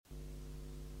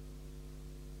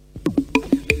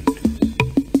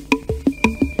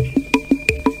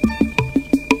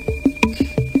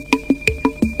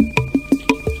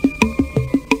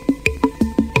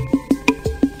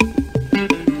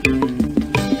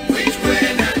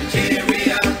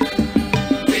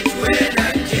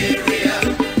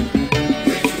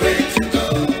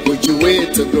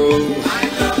I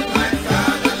love my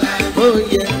fatherland. Oh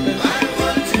yeah. I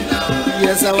want to know.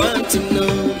 Yes, I want to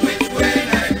know Which way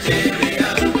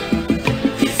Nigeria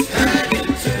is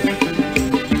heading to.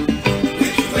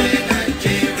 Which way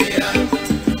Nigeria?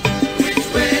 Which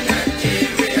way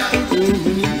Nigeria?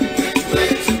 Which way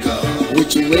to go?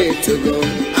 which way to go.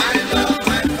 I love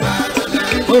my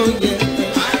fatherland. Oh yeah.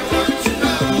 I want to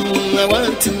know. I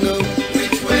want to know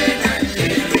Which way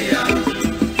Nigeria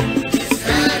is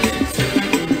heading to.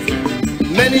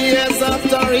 many years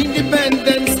after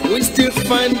independence, we still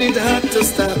find it hard to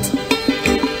start.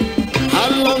 How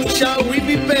long shall we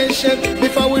be patient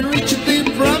before we reach the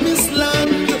promised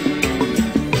land?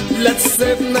 Let's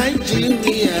save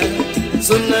Nigeria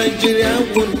so Nigeria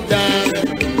won't die.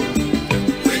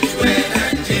 Which way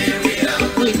Nigeria?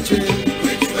 Which way?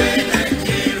 Which way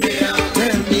Nigeria?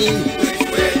 Tell me. Which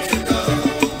way to go?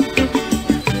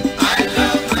 I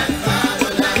love my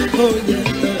fatherland. Oh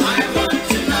yeah. I want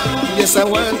to know. Yes, I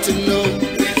want to know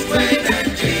Which way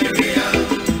Nigeria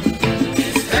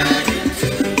is heading to.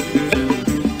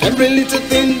 every little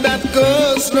thing that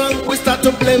goes wrong. We start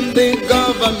to blame the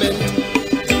government.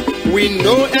 We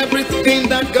know everything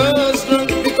that goes wrong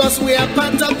because we are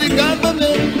part of the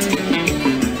government.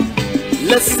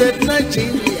 Let's save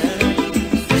Nigeria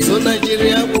so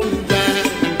Nigeria won't die.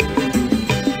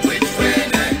 Which way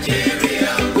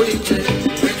Nigeria? Which way?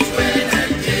 Which way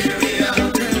Nigeria?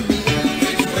 Tell me.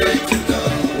 Which way to go?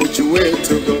 Which way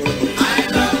to go? I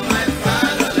love my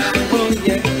fatherland. Oh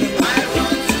yeah. I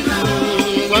want to know.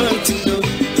 Want to know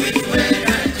Which way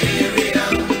Nigeria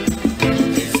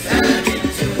is heading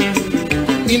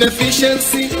to.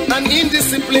 inefficiency and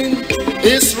indiscipline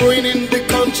is ruining the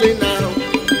country now.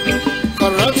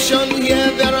 Corruption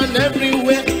here, there, and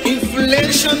everywhere.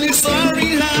 Inflation is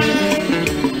soaring high.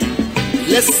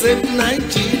 Let's save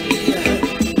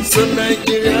Nigeria so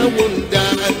Nigeria won't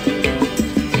die.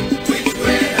 Which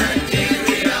way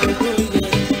Nigeria?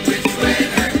 Which way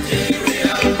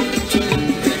Nigeria?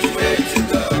 Which way to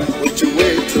go? Which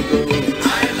way to go?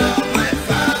 I love my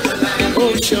fatherland.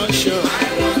 Oh, sure, sure. I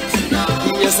want to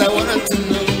know. Yes, I want to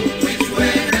know Which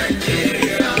way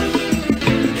Nigeria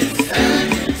is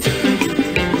heading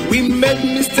to. we made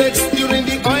mistakes during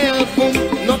the oil boom,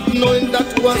 not knowing that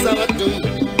was our doom.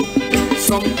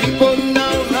 Some people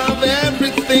now have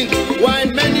everything, while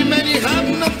many, many have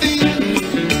nothing.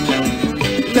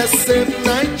 Let's save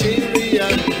Nigeria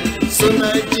so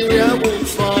Nigeria won't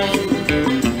fall.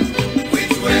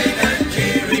 Which way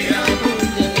Nigeria?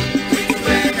 Which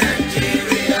way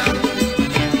Nigeria?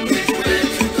 Which way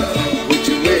to go? Which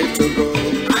way to go?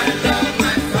 I love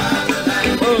my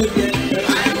fatherland. Oh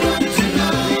yeah. I want to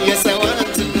know. Yes, I want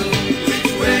to know Which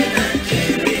way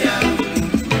Nigeria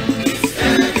is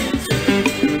heading to.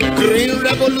 green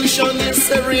revolution is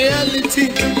a reality.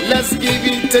 Let's give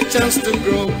it a chance to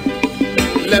grow.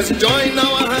 Let's join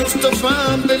our hands to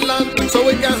farm the land so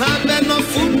we can have enough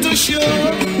food to show.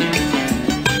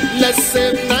 Let's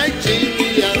save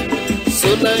Nigeria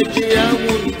so Nigeria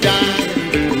won't die.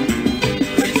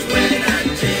 Which way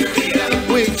Nigeria?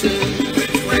 Which way?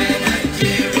 Which way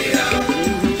Nigeria?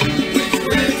 Which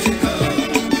way to go?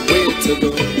 Way to go?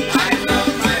 I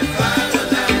love my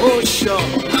fatherland. Oh sure.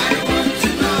 I want to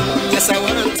know. Yes, I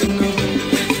want to know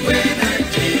Which way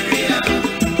Nigeria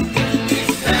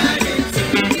is heading to.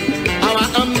 our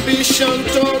ambition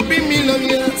to be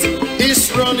millionaires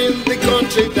is running the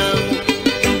country down.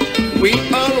 We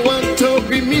all want to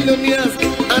be millionaires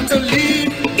and to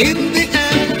live in the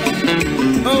air.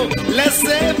 Oh, let's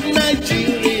save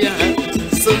Nigeria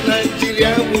so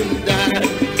Nigeria won't die.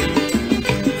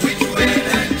 Which way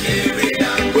Nigeria?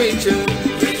 Which way?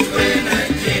 Which way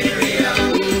Nigeria?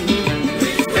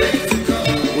 Which way to go?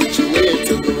 Which way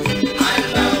to go? I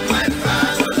love my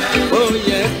fatherland. Oh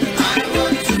yeah. I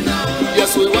want to know.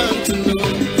 Yes, we want to know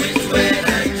Which way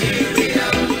Nigeria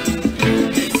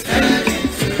is heading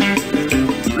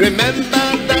to. Remember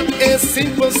that a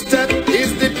simple step is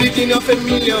the beginning of a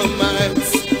million miles.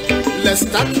 Let's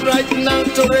start right now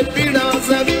to repeat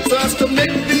ourselves so as to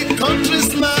make the country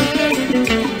smile.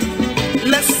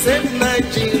 Let's save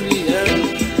Nigeria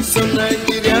so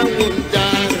Nigeria won't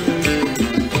die.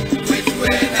 Which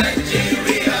way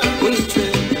Nigeria? Which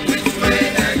way? Which way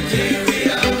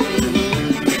Nigeria?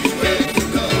 Which way to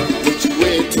go? Which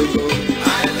way to go?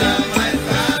 I love my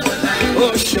fatherland.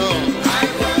 Oh sure. I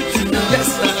want to know. Yes,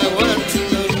 I want to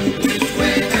know Which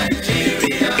way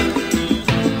Nigeria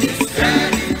is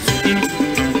heading to.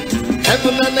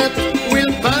 heaven and earth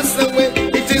will pass away.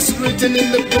 It is written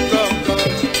in the book of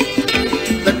God.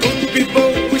 The good people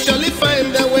will surely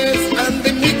find their ways, and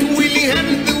the meek will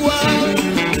inherit the world.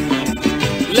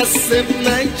 Let's save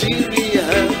Nigeria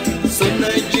so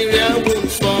Nigeria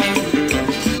won't fall.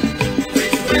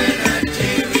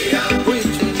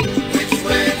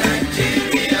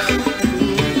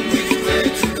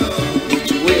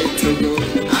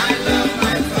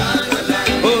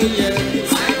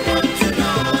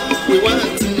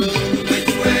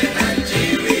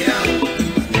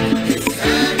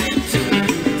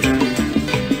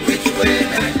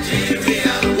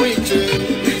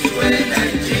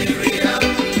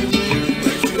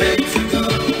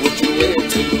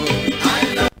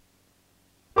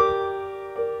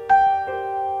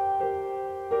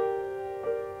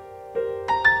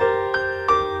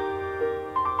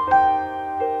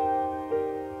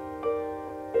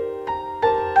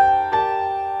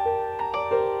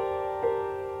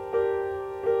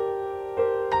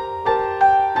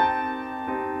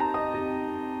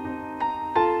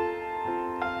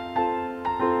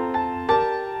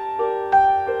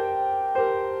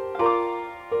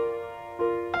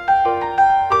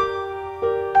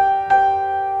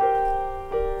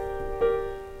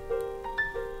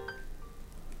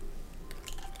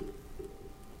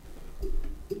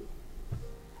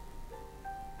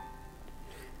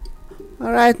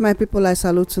 All right, my people, I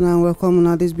salute you and welcome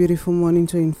on this beautiful morning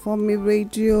to Inform Me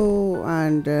Radio,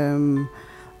 and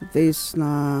this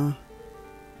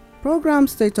program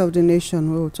State of the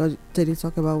Nation. We will today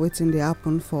talk about what's in the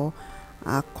happen for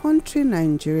our country,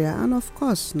 Nigeria, and of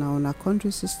course now our country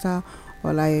sister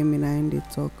Olayemi in the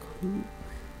talk.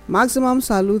 Maximum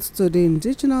salute to the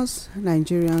indigenous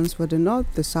Nigerians for the north,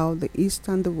 the south, the east,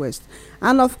 and the west,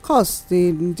 and of course the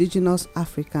indigenous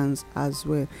Africans as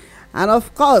well. And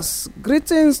of course,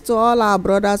 greetings to all our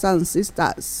brothers and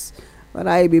sisters.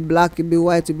 Whether you be black, you be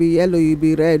white, you be yellow, you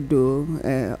be red,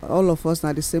 though. All of us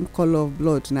are the same color of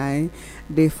blood. Now,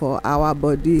 they for our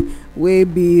body, we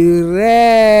be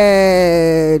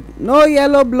red. No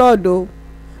yellow blood, though.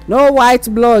 No white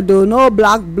blood, though. No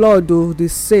black blood, though. The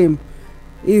same.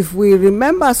 If we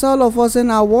remember, so all of us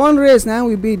in our one race, now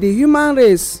we be the human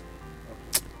race.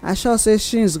 I sure say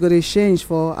things gonna change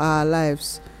for our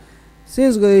lives.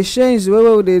 Things going to change the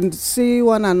way we see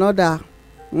one another.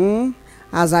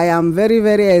 As I am very,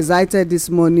 very excited this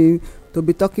morning to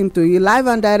be talking to you live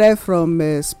and direct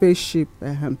from spaceship.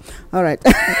 All right.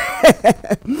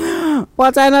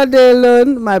 But I know they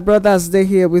alone. My brothers, they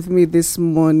here with me this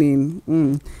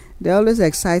morning. They always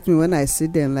excite me when I see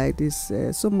them like this.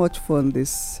 So much fun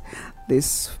this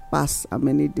past how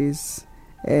many days.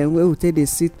 And we will take they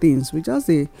see things. We just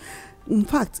in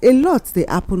fact, a lot they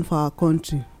happen for our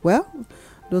country. Well,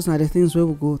 those are the things we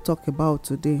will go talk about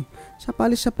today.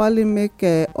 Shapali make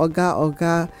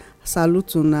Oga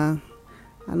salute una.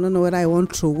 I don't know whether I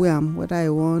want throw away am, whether I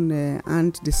want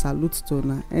and the salute to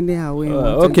una. Anyhow,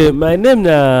 okay, my name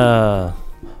na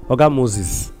Oga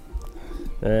Moses.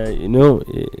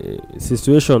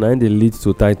 Situation and they lead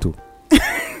to title.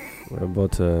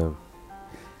 But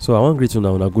so I want to greet you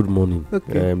now on a good morning.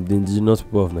 Okay. The indigenous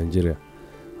people of Nigeria.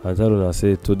 And tell una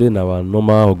say today na our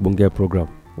normal ogbonge program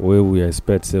where we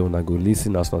expect say una go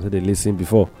listen as una say they listen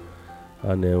before,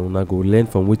 and una go learn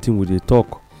from wetin we dey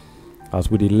talk as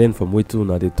we dey learn from wetin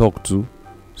una dey talk too,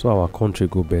 so our country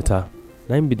go better.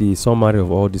 Na be the summary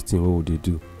of all these things wey we dey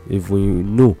do. If we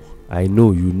know, I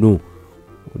know, you know,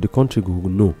 the country go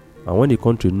know, and when the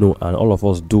country know and all of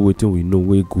us do wetin we know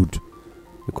wey good,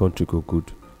 the country go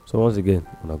good. So once again,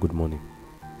 una good morning.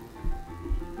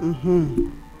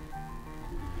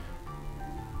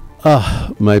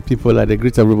 My people, I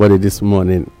greet everybody this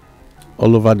morning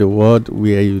all over the world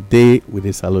where you dey. We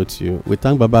dey salute you. We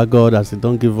thank Baba God as He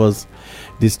don't give us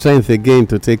the strength again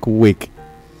to take wake.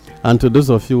 And to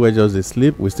those of you who just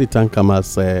asleep, we still thank Him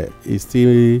as He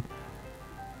still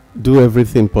do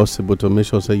everything possible to make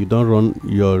sure you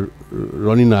don't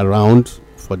running around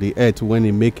for the earth when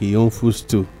He make your own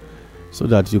footstool, so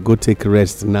that you go take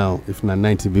rest now if na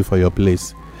 90 be for your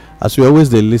place. As we always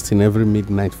dey listen every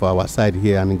midnight for our side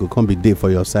here, and it go come be day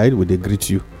for your side, we dey greet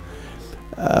you.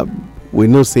 We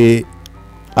know say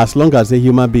as long as a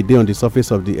human being dey on the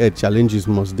surface of the earth, challenges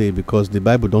must dey, because the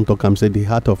Bible don't talk am say the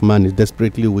heart of man is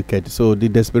desperately wicked. So the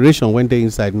desperation when they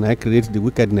inside now creates the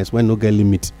wickedness when no get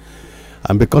limit.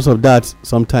 And because of that,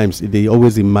 sometimes they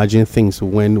always imagine things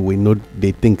when we know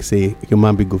they think say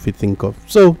human being go fit think of.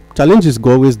 So challenges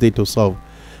go always dey to solve,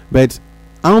 but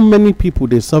how many people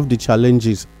they solve the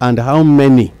challenges and how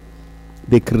many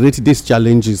they create these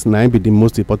challenges now be the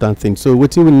most important thing. So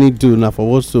what we need to do now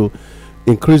for us to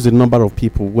increase the number of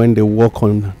people when they work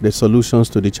on the solutions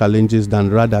to the challenges, than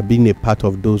rather being a part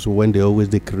of those when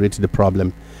they create the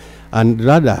problem, and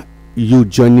rather you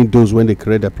joining those when they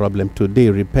create the problem.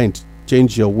 Today, repent,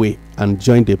 change your way, and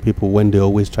join the people when they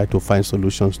always try to find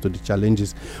solutions to the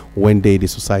challenges when they the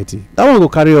society. That one will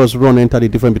carry us run enter the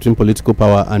difference between political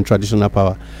power and traditional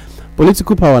power.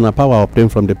 Political power and power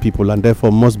obtained from the people, and therefore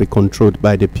must be controlled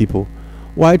by the people.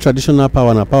 While traditional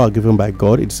power and power given by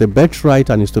God, it's a birthright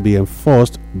and is to be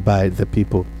enforced by the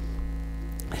people.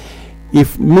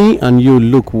 If me and you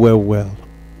look well,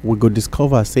 we go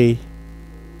discover say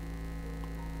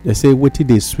they say wetin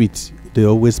dey sweet, they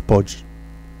always purge.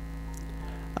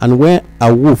 And where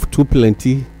a wolf too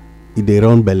plenty, it dey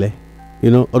run belle.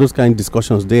 All those kind of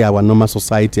discussions dey our normal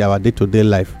society, our day-to-day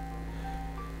life.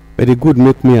 But it good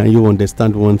make me and you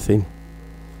understand one thing.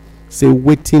 Say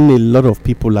waiting a lot of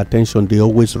people attention, they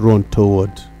always run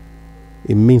toward.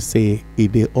 It means say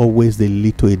they always they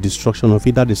lead to a destruction of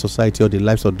either the society or the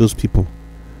lives of those people.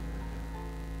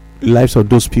 Lives of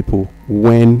those people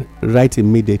when right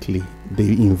immediately they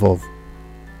involve.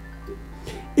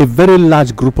 A very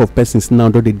large group of persons now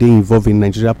that they involved in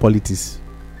Nigeria politics,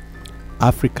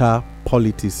 Africa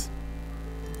politics,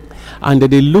 and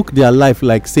they look their life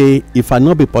like say, if I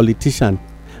not be politician,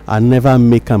 I never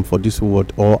make them for this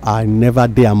world, or I never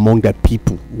there among the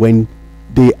people when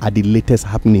they are the latest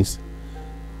happenings.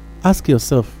 Ask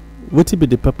yourself, What will be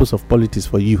the purpose of politics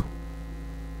for you?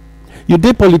 You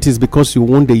dey politics because you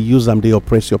want to use them, they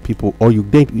oppress your people, or you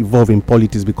dey involve in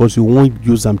politics because you want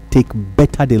use them take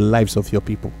better the lives of your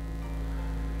people.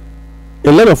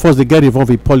 A lot of us, they get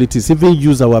involved in politics, even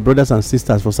use our brothers and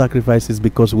sisters for sacrifices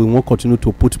because we won't continue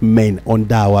to put men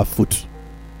under our foot.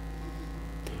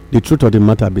 The truth of the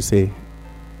matter be say,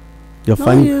 you're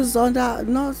Not use under,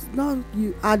 not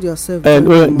you add yourself.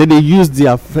 and they use they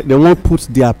won't put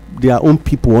their own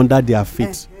people under their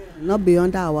feet. Not be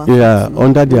under our Yeah, feet.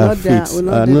 under their not there- feet. we're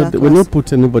not there that We class. not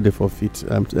put anybody for feet.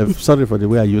 I'm sorry for the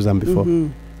way I used them before.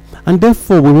 Mhm. And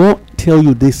therefore, we won't tell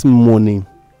you this morning.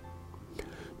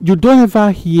 You don't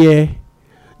ever hear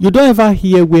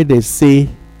where they say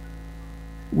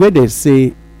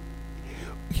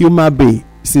human being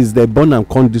since they born and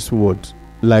come this world.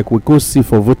 Like we go see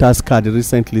for voters card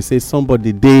recently, say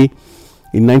somebody day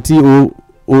in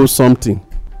 1900 something,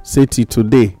 say till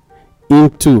today,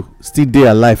 into still dey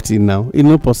alive till now. It's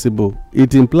not possible.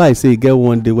 It implies say you get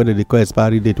one day where they call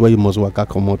expiry date where you must waka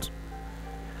comot.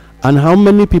 And how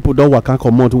many people don waka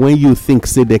comot when you think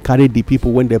say they carry the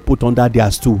people when they put under their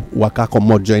stool waka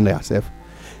comot join themselves?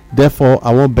 Therefore,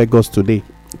 I wan beg us today,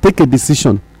 take a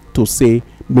decision to say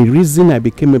the reason I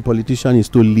became a politician is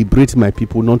to liberate my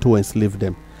people, not to enslave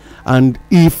them. And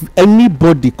if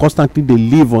anybody constantly dey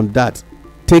live on that,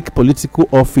 take political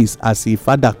office as a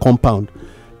father compound.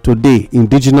 Today,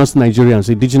 indigenous Nigerians,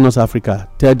 indigenous Africa,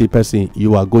 tell the person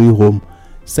you are going home.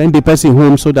 Send the person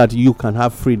home so that you can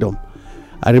have freedom.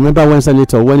 I remember when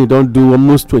senator, when he don't do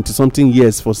almost 20-something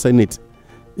years for Senate,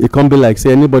 it can't be like,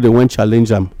 say, anybody when challenge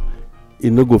him, he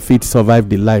no go fit survive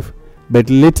the life. But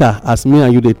later, as me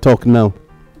and you they talk now,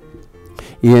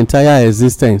 his entire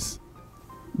existence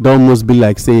don't almost be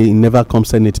like, say, he never come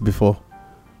Senate before.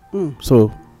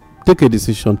 So, take a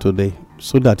decision today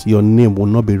so that your name will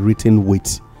not be written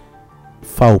with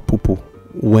foul poo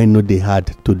when no they had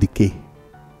to decay.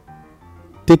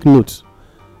 Take note.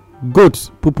 Goats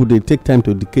poo they take time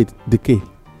to decay.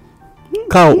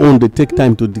 Cow own they take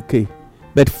time to decay.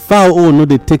 But fowl own no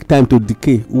they take time to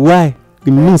decay. Why? It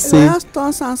means say no, it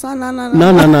don't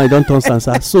turn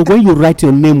sansa. So when you write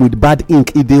your name with bad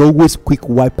ink, it they always quick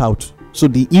wipe out. So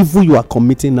the evil you are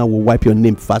committing now will wipe your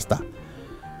name faster.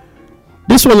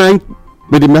 This one ain't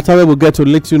with the matter we will get to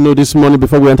let you know this morning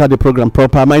before we enter the program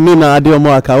proper. My name is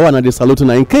Adeomo Akawa and I salute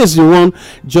now. In case you want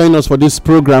join us for this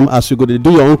program as you go to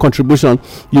do your own contribution,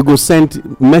 you go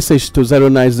send message to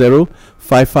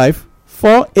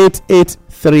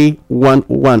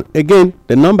 09055488311. Again,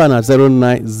 the number is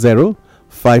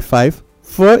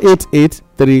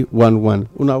 09055488311.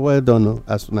 Una well done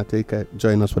as una take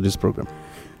join us for this program.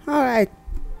 All right.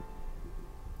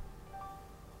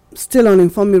 Still on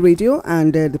Informe Radio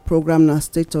and the program now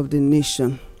State of the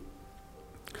Nation.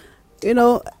 You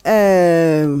know,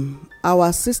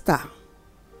 our sister,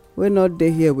 we're not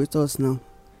there here with us now.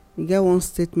 You get one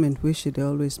statement which they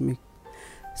always make.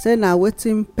 Say now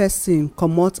waiting person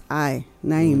comot eye,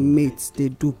 now in mates they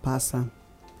do pass am.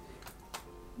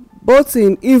 Both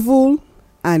in evil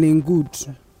and in good.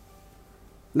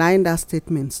 Now in that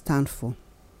statement stand for.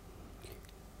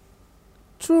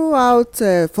 Throughout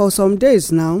for some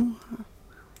days now,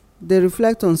 they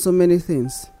reflect on so many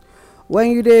things.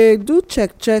 When you dey do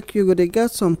check, you go dey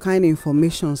get some kind of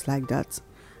informations like that,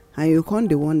 and you come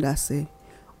dey wonder say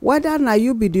whether na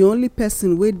you be the only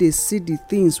person wey dey see the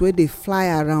things wey dey fly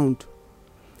around.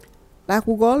 Like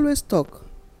we go always talk,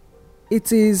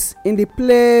 it is in the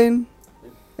plain,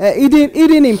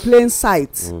 hidden in plain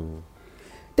sight.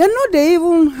 They no dey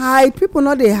even hide. People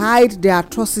no dey hide their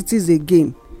atrocities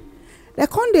again. They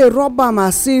come dey rub am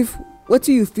as if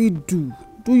wetin you fit do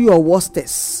your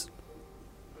worstest.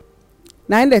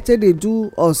 Na im dey take dey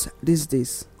do us these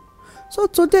days. So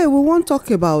today we wan talk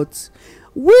about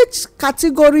which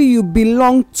category you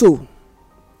belong to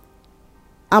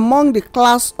among the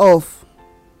class of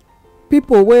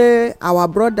people wey our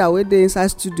brother wey dey inside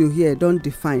studio here don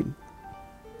define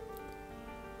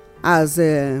as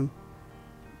 3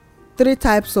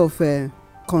 types of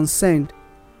concerned.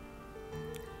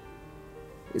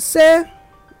 Say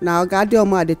na oga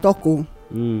Adeomo dey talk o.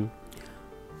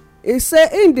 He say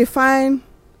in define,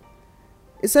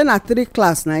 he say na 3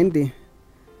 class na im dey: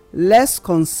 less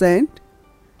concerned,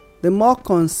 the more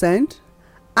concerned,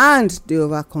 and the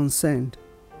over concerned.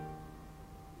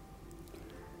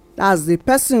 That's the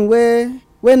person wey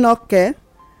no care,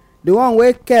 the one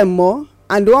wey care more,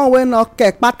 and the one wey no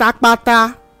care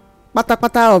kpatakpata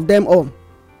of them all.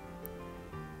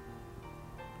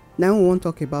 Now we wan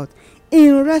talk about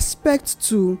in respect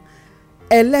to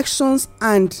elections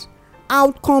and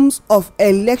outcomes of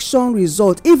election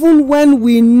result, even when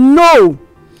we know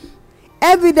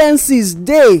evidences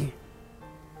dey.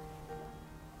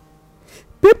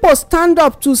 People stand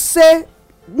up to say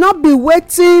not be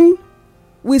wetin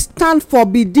we stand for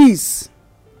be this,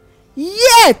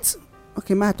 yet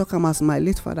okay, may I talk am as my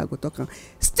late father go talk am,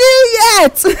 still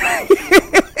yet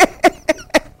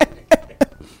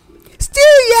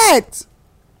still yet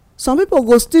some people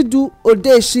go still do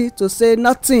odeshi to say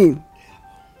nothing.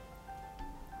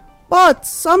 But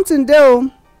something dey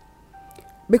o,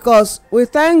 because we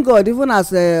thank God, even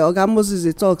as Oga Moses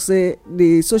dey talk say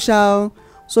the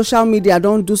social media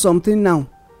don do something now,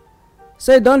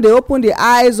 say don dey open the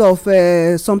eyes of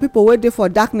some people wey dey for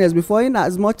darkness before, in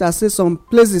as much as say some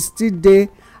places still dey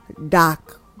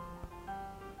dark,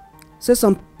 say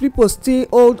some people still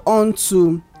hold on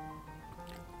to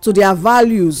their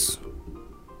values.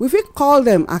 We fit call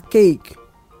them archaic.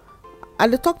 I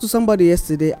dey talk to somebody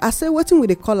yesterday, I say wetin we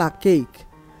dey call archaic,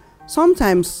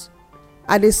 sometimes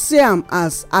I dey see am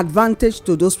as advantage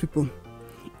to those people.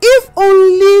 If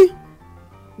only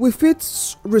we fit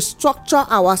restructure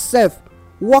ourselves,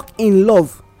 work in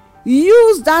love,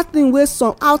 use that thing wey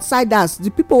some outsiders,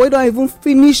 the people wey don even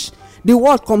finish the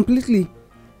world completely,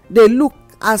 dey look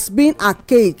as being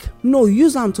archaic, no,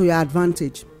 use am to your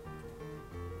advantage.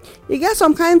 E get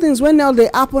some kind things wey now dey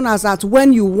happen as at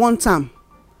when you want am,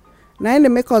 na im dey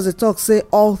make us dey talk say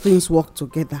all things work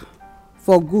together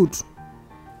for good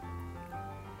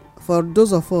for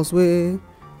those of us wey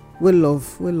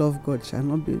love God, shall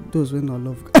not be those wey not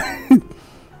love God.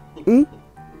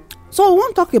 So we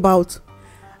wan talk about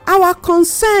our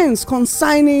concerns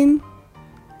concerning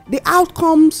the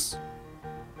outcomes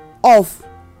of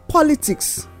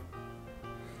politics.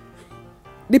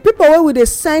 The people wey we dey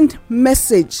send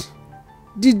message,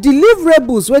 the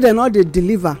deliverables wey dem no dey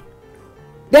deliver,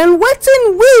 then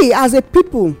wetin we as a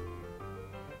people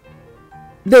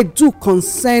dey do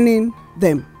concerning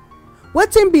them,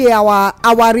 wetin be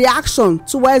our reaction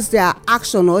towards their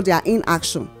action or their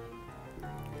inaction.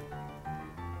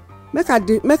 Make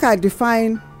I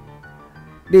define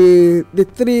the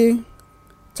three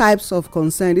types of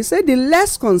concern. They say the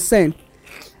less concern,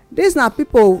 these na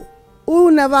people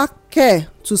who never care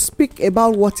to speak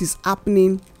about what is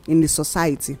happening in the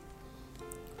society.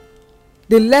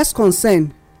 The less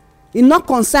concern, e no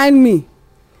concern me.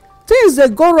 Things dey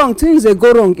go wrong,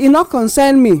 e no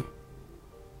concern me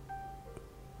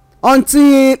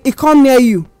until e come near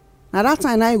you. Na that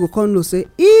time na you go come know say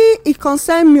e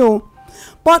concern me o.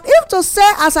 But if to say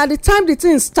as at the time the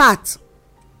thing start,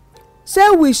 say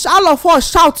we all of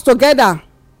us shout together,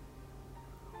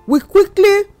 we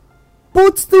quickly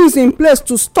put things in place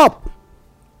to stop,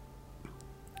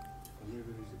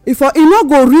 if e no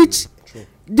go reach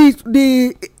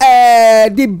the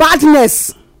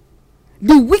badness,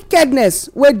 the wickedness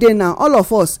wey dey now, all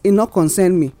of us, e no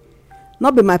concern me.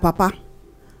 Not be my papa,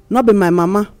 not be my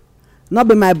mama, not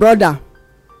be my brother,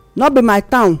 not be my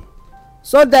town,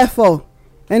 so therefore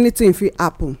anything fit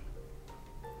happen.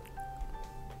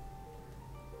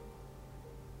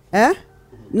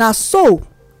 Na so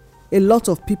a lot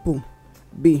of people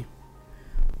be.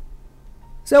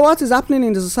 So what is happening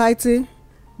in the society,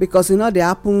 because e no dey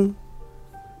happen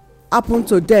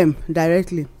to them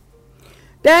directly.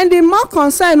 Then the more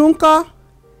concern nko,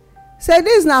 say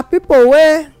these na people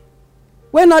wey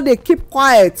no dey keep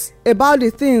quiet about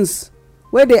the things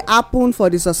wey dey happen for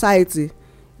the society.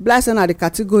 Like say na the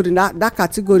category, that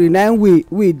category na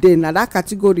we dey, na that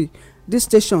category this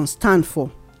station stand for.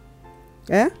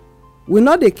 We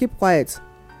no dey keep quiet.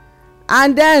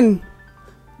 And then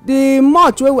the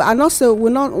much wey I not say we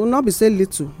not be say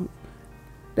little,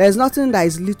 there is nothing that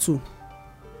is little.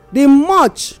 The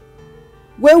much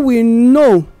wey we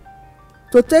know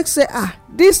to take say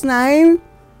this na im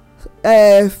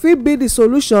fit be the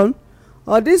solution,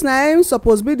 or this na im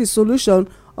suppose be the solution,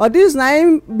 or this na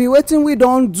im be wetin we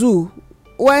don do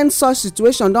when such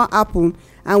situation don happen,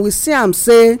 and we see am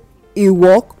say e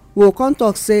work, we go come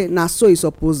talk say na so e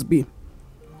suppose be.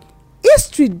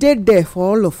 History dey there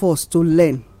for all of us to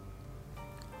learn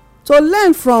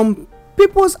from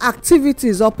people's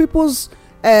activities or people's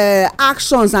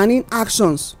actions and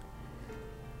inactions.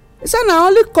 E say na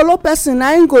only kolo person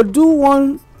na im go do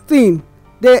one thing,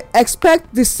 dey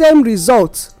expect the same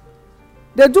result.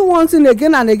 They do one thing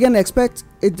again and again, expect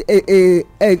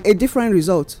a different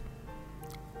result.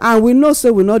 And we know say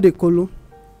we no dey kolo.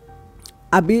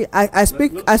 Abi I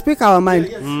speak our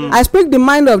mind. I speak the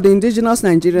mind of the indigenous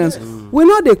Nigerians. We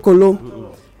no dey kolo.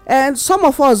 And some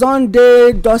of us don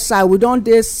dey docile, we don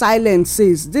dey silent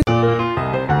since this.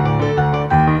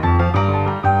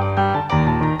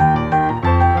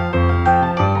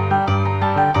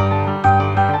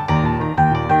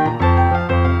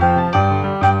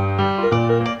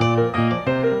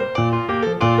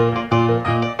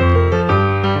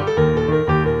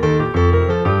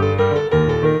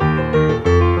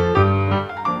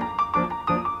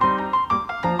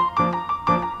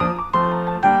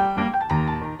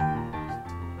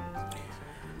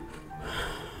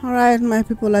 right, my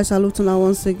people, I salute you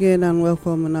once again and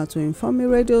welcome now to Inform Me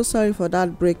Radio. Sorry for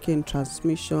that breaking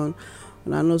transmission.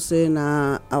 And I know say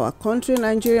na our country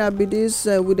Nigeria be this,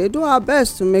 we dey do our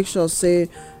best to make sure say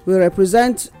we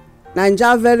represent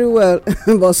Nigeria very well,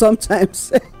 but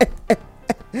sometimes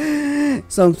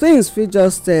some things fit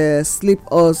just slip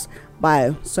us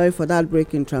by. Sorry for that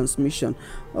breaking transmission.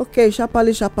 Okay,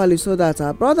 sharply so that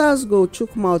our brothers go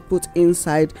chook mouth put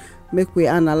inside, make we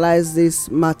analyze this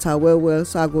matter well.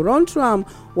 So I go run through am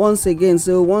once again.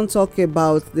 So we wan talk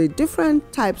about the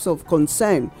different types of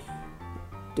concern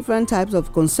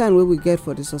wey we get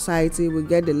for the society. We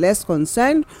get the less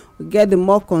concerned, we get the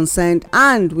more concerned,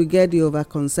 and we get the over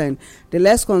concerned. The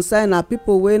less concerned are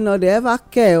people wey no dey ever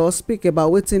care or speak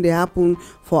about wetin dey happen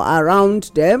for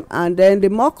around them, and then the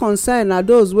more concerned are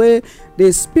those wey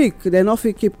dey speak. Dem no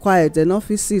fit keep quiet, dem no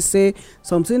fit see say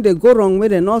something dey go wrong wey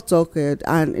dem no talk,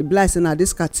 and e be like say na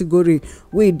this category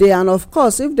we dey. And of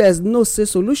course, if there's no say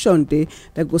solution dey,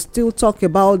 dem go still talk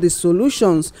about the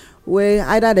solutions wey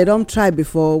either they don try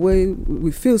before, wey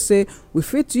we feel say we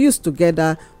fit use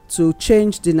together to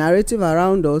change the narrative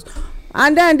around us.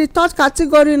 And then the third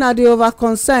category na the over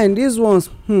concern. These ones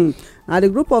na the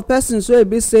group of persons wey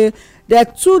be say they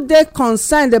too dey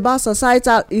concerned about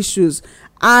societal issues,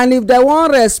 and if they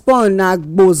wan respond na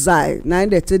gbozai na im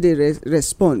dey take dey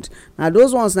respond. Na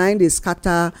those ones na im dey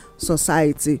scatter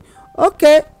society.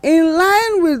 Okay, in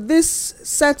line with this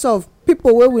set of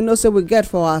people wey we know say we get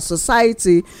for our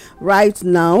society right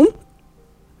now,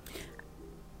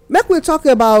 make we talk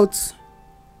about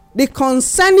the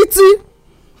concernity.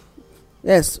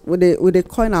 Yes, we dey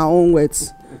coin our own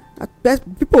words.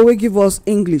 People wey give us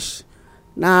English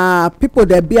na people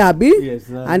dey be abi, yes,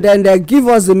 and then they give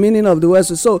us the meaning of the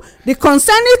words. So the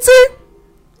concernity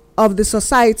of the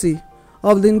society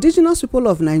of the indigenous people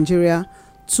of Nigeria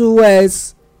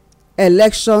towards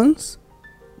elections,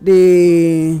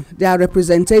 their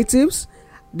representatives,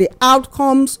 the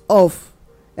outcomes of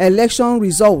election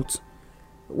results,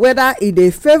 whether e dey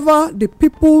favour the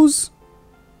people's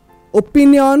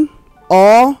opinion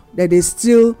or that dey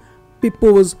steal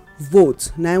people's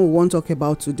vote, na we wan talk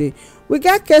about today. We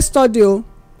get case study o.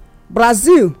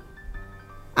 Brazil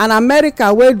and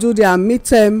America wey do their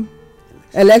midterm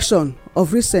election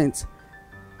of recent,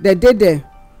 they dey there.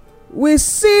 We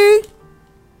see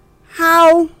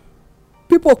how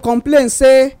people complain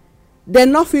say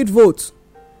dem no fit vote,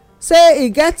 say e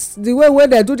get the way wey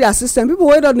dem do their system. People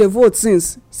wey don dey vote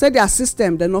since say their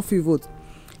system dem no fit vote.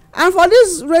 And for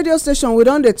this radio station we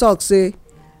don dey talk say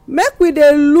make we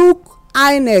dey look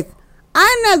INEC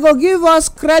go give us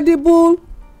credible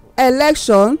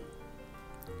election.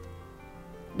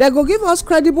 They go give us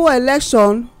credible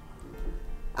election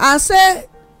and say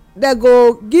they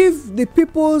go give the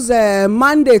people's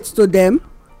mandate to them.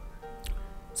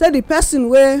 Say the person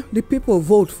wey the people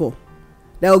vote for,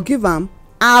 they go give am,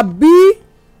 abi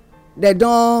they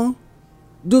don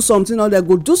do something or they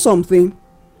go do something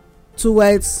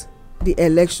towards the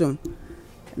election.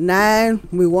 Na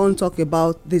we wan talk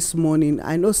about this morning.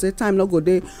 I know say time no go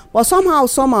dey, but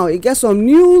somehow e get some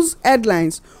news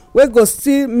headlines wey go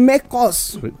still make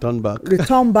us return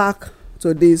back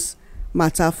to this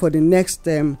matter for the next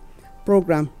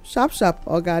program. Sharp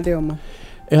Oga Adeomo.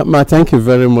 Yeah, ma, thank you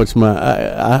very much, ma.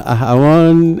 I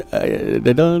want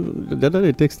they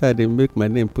don't take style. They make my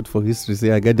name put for history.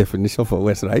 Say I get definition for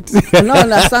West, right? No,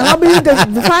 understand. Not be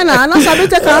the final. I not sabi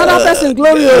take another person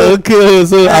glory. Okay,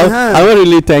 so I want to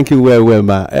really thank you well,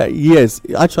 ma. Yes,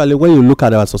 actually, when you look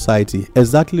at our society,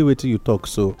 exactly what you talk,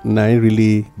 so now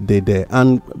really they there.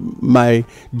 And my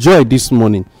joy this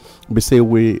morning, we say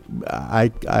I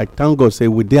thank God say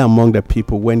we there among the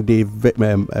people when they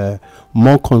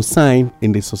more concerned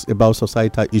in this about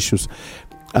societal issues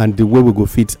and the way we go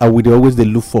fit, and we always they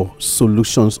look for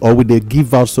solutions, or we they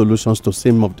give out solutions to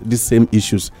these same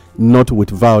issues, not with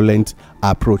violent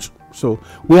approach. So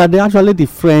we are actually the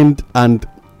friend and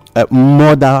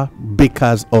mother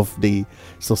bakers of the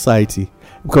society.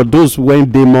 Because those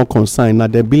when they more concerned, now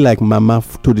they be like mama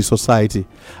to the society.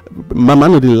 Mama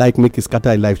no dey like make it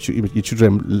scatter life,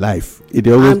 children life. It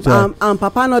always and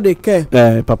papa no dey care.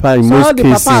 Papa in so most all the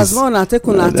cases. papas no na take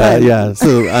una time. Yeah.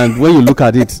 So and when you look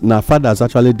at it, now fathers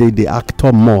actually they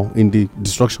actor more in the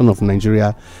destruction of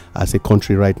Nigeria as a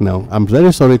country right now. I'm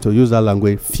very sorry to use that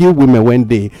language. Few women when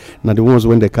they now the ones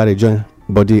when they carry joint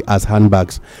body as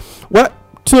handbags. Well,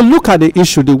 to look at the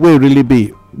issue the way it really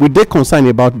be. We dey concerned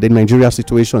about the Nigeria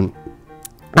situation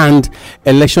and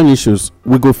election issues.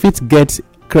 We go fit get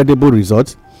credible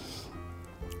results.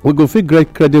 We go fit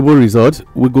get credible results.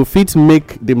 We go fit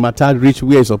make the matter reach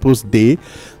where it's supposed to.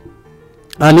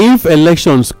 And if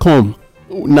elections come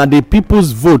now the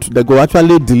people's vote they go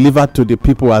actually deliver to the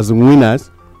people as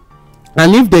winners.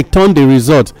 And if they turn the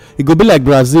result, it could be like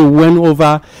Brazil when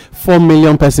over 4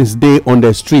 million persons day on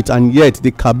the street, and yet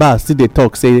the cabal still they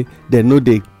talk say they know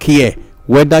they care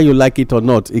whether you like it or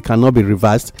not. It cannot be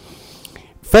reversed.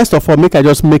 First of all, make I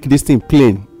just make this thing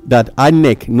plain that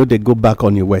INEC no they go back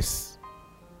on the west.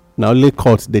 Now only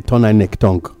court they turn INEC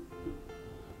tongue.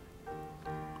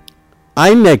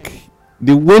 INEC,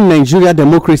 the way Nigeria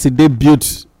democracy they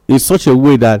built in such a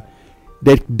way that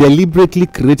they deliberately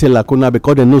create a lacuna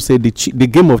because they know say the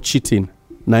game of cheating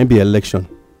now be election.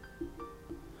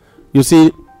 You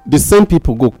see, the same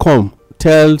people go come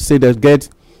tell say they get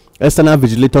external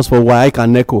vigilators for WAEC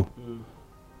and NECO,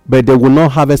 but they will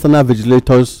not have external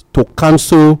vigilators to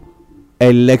cancel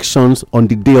elections on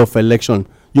the day of election.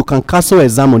 You can cancel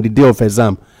exam on the day of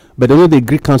exam, but they know they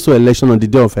agree cancel election on the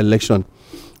day of election.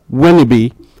 When it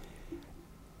be,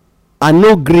 I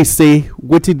no agree say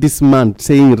what is this man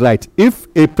saying right. If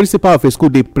a principal of a school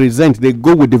they present, they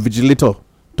go with the vigilator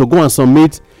to go and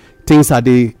submit things at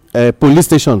the police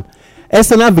station.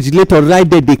 External vigilator right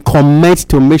there, they commit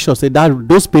to make sure say that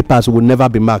those papers will never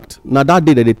be marked. Now that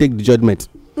day that they take the judgment.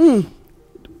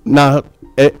 Now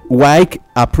WAEC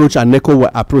approach and NECO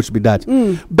will approach be that.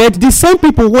 But the same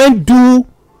people when do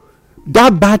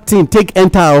that bad thing take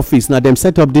enter office, now them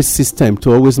set up this system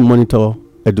to always monitor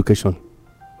education,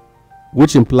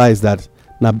 which implies that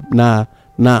na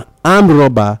armed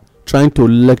robber trying to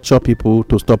lecture people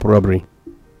to stop robbery.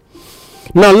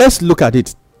 Now let's look at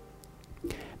it.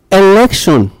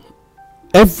 Election,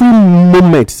 every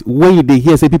moment when you dey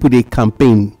hear say people dey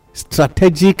campaign,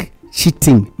 strategic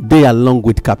cheating dey along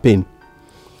with campaign.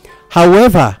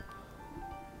 However,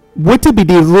 what will be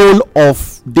the role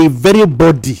of the very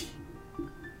body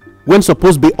when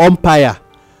supposed be umpire,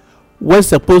 when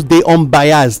supposed they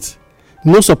unbiased,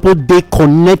 no suppose they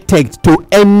connected to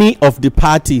any of the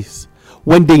parties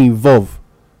when they involve?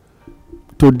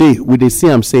 Today we dey see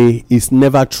am say it's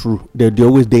never true. They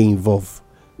always they involve.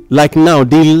 Like now,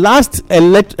 the last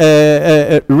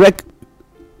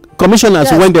commissioners,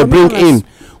 yes, when they bring in,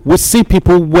 we see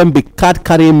people when be card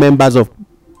carrying members of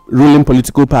ruling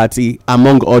political party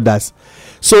among others.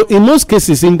 So in most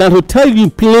cases, in that will tell you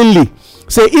plainly,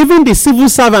 say even the civil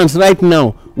servants right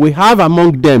now, we have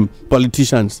among them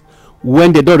politicians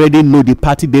when they don't already know the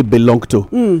party they belong to.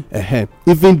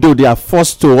 Even though they are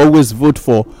forced to always vote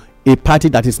for a party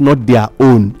that is not their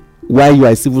own while you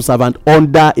are a civil servant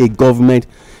under a government.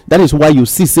 That is why you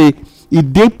see say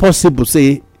it dey possible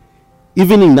say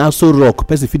even in Aso Rock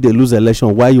person fit dey lose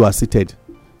election while you are seated.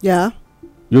 Yeah,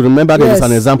 you remember there was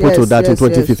an example to that in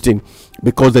 2015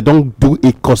 because they don't do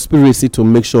a conspiracy to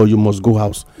make sure you must go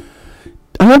house.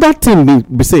 Another thing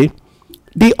we say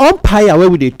the umpire where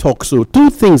we dey talk. So two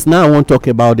things now I want to talk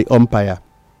about the umpire.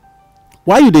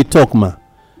 Why you dey talk, ma?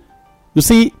 You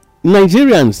see,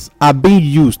 Nigerians are being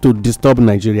used to disturb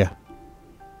Nigeria.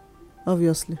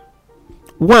 Obviously.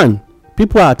 One,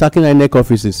 people are attacking INEC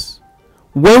offices.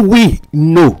 When we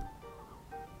know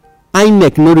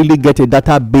INEC no really get a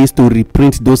database to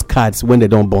reprint those cards when they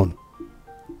don't burn.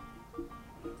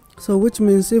 So which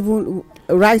means even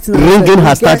right now ringing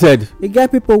has started. You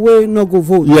get people wey no go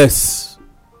vote. Yes.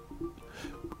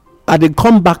 And they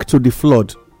come back to the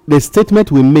flood. The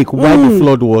statement we make why the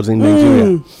flood was in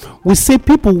Nigeria. We say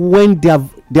people when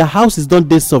their houses don't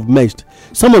they submerged.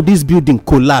 Some of these buildings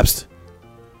collapsed.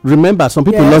 Remember, some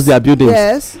people lost their buildings.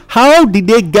 Yes. How would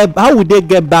they get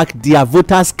back their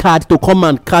voters card to come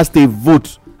and cast a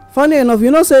vote? Funny enough, you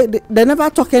know, say they never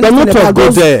talk anything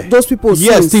about those people.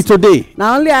 Yes, till today.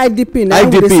 Now only IDP. Now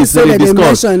IDPs they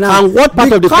discuss. And what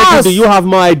part of the country do you have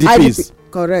more IDPs?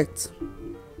 Correct.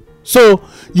 So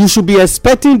you should be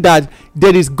expecting that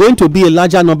there is going to be a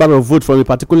larger number of votes from a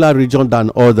particular region than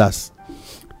others.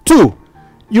 Two,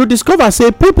 you discover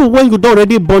say people when you don't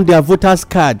already burn their voters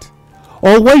card,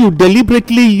 or when you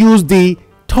deliberately use the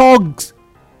thugs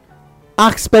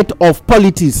aspect of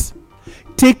politics,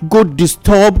 take go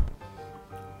disturb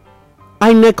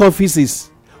INEC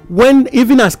offices. When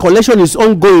even as collection is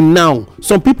ongoing now,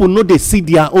 some people know they see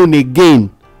their own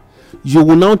again. You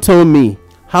will now tell me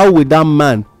how will that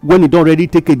man, when he don't already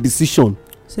take a decision,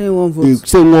 say one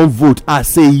vote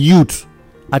as a youth,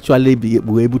 actually be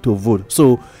able to vote?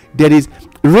 So there is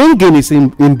ringing is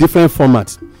in different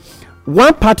formats.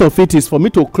 One part of it is for me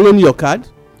to clone your card,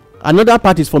 another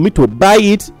part is for me to buy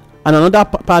it, and another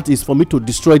part is for me to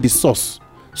destroy the source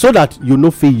so that you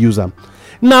no fit use them.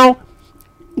 Now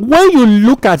when you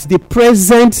look at the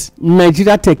present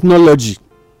Nigeria technology,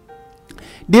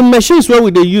 the machines wey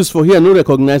we dey use for here no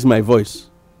recognize my voice,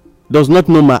 does not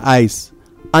know my eyes,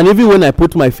 and even when I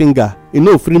put my finger, e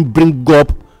no fit bring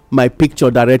up my picture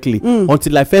directly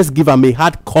until I first give am a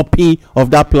hard copy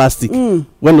of that plastic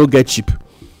wey no get chip.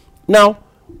 Now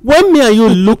when me and you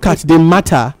look at the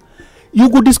matter, you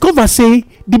go discover say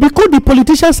because the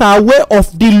politicians are aware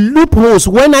of the loopholes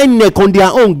when INEC on their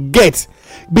own get,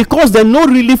 because dem no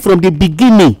really from the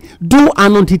beginning do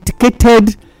an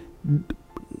authenticated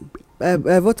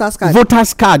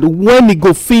voters card when e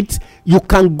go fit, you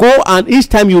can go and each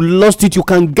time you lost it you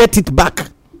can get it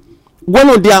back. When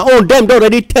on their own dem don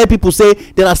already tell people say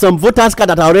there are some voters card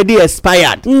that are already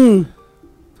expired.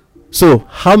 So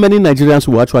how many Nigerians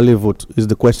will actually vote is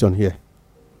the question here.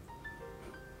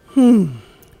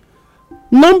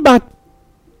 Number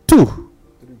 2,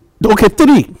 okay,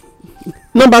 3.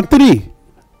 Number 3,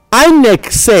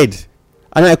 INEC said,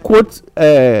 and I quote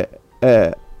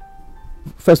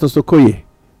Festus Okoye,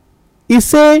 he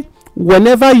say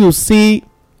whenever you see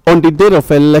on the day of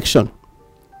election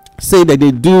say that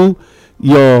they do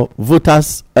your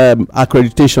voters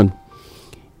accreditation,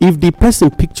 if the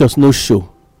person pictures no show,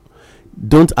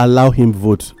 don't allow him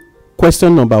vote.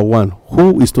 Question number 1,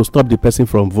 who is to stop the person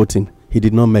from voting? He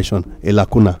did not mention a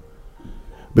lacuna,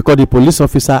 because the police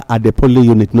officer at the polling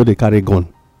unit no dey carry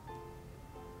gun.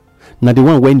 Now the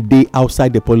one when they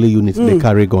outside the polling unit they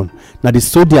carry gun. Now the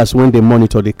soldiers when they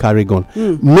monitor they carry gun.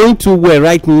 Knowing too well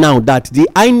right now that the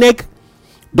INEC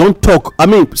don't talk. I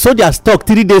mean, soldiers talked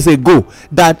 3 days ago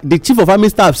that the chief of army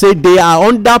staff said they are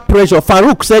under pressure.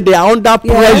 Farouk said they are under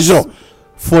pressure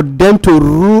for them to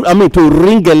rule. I mean, to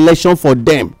ring election for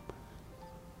them.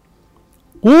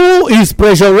 Who is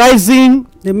pressurizing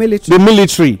the military? The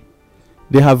military.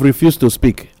 They have refused to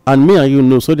speak. And me and you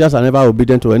know, soldiers are never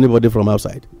obedient to anybody from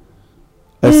outside.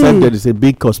 Except there is a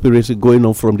big conspiracy going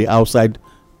on from the outside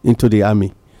into the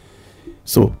army.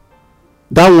 So,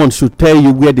 that one should tell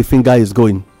you where the finger is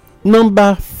going.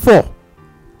 Number 4.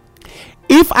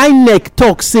 If INEC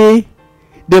talk, say,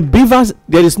 the beavers,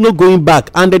 there is no going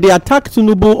back, and they attack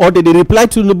Tinubu or they reply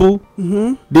Tinubu,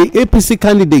 the APC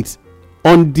candidates,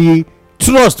 on the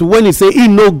trust when he say he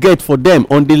no get for them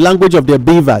on the language of their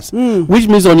beavers, which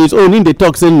means on his own in the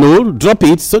talk say no, drop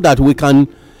it so that we can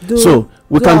do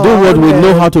what we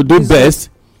know how to do best.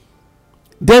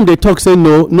 Then they talk say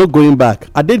no going back.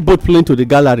 Are they both playing to the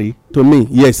gallery? To me,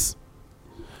 yes.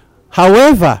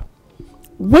 However,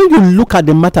 when you look at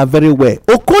the matter very well,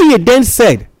 Okoye then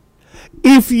said,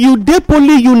 if you dey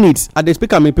polling units, and they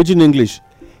speak in pidgin English,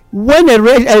 when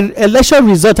a election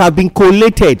result have been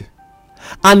collated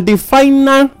and the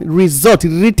final result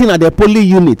written at the polling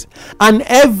unit, and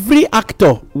every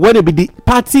actor, whether it be the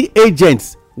party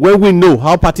agents, when we know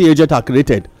how party agents are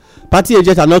created, party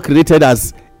agents are not created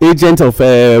as agents of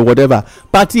whatever.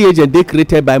 Party agent they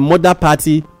created by mother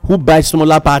party who buy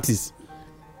smaller parties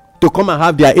to come and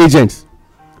have their agents.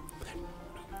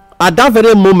 At that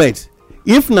very moment,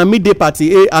 if na me dey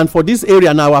party A and for this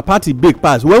area na our party big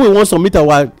pass, when we want to submit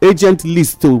our agent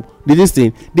list to this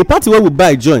thing, the party wey we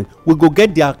buy join, we go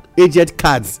get their agent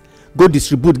cards, go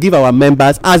distribute, give our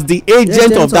members as the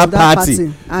agent of that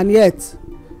party. And yet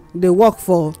they work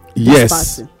for yes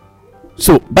this party.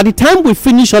 So by the time we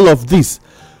finish all of this,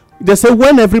 they say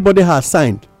when everybody has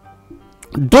signed,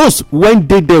 those when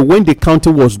they there when the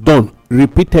counting was done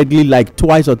repeatedly like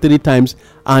twice or 3 times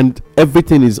and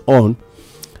everything is on,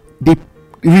 the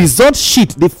result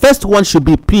sheet, the first one should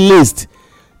be placed,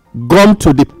 gone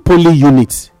to the polling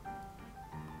unit.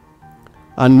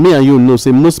 And me and you know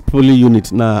say most polling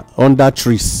units now under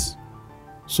trees,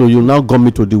 so you now go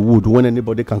me to the wood when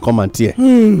anybody can come and tear.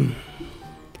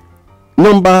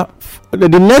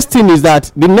 The next thing is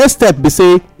that the next step they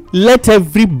say let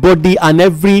everybody and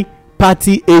every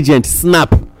party agent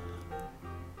snap.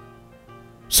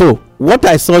 So what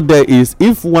I saw there is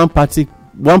if one party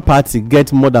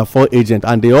get more than 4 agents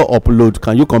and they all upload,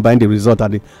 can you combine the result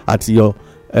at your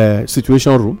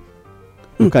situation room?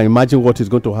 You can imagine what is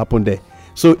going to happen there.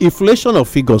 So inflation of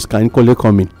figures can equally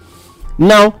come in.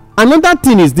 Now another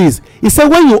thing is this: he said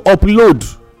when you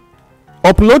upload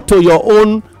to your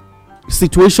own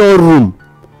situation room,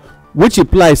 which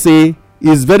implies say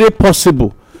is very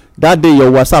possible that day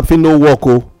your WhatsApp fit no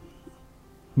work.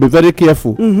 Be very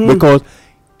careful because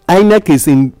INEC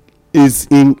is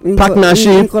in partnership,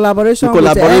 in collaboration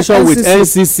with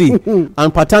NCC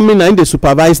and Patami na they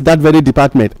supervise that very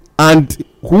department. And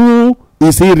who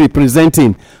is he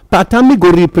representing? Patami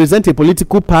go represent a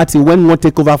political party when one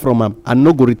take over from him and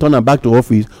no go return him back to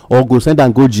office or go send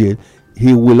and go jail.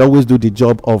 He will always do the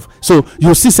job of. So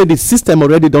you see, say the system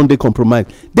already done the compromise.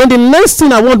 Then the next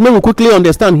thing I want me to quickly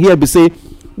understand here be say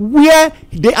where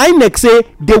the INEC say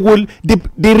they will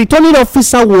the returning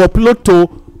officer will upload to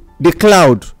the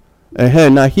cloud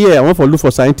Now here I want to look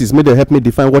for scientists. May they help me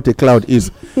define what a cloud is.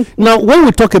 Now, when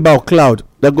we talk about cloud,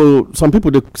 some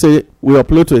people they say we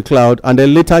upload to a cloud, and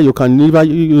then later you can either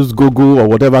use Google or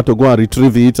whatever to go and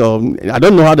retrieve it. Or I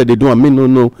don't know how that they do. I mean,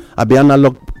 no. I be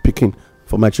analog picking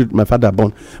for my father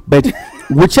born. But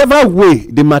whichever way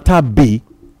the matter be,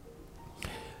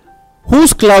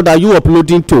 whose cloud are you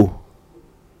uploading to?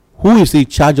 Who is in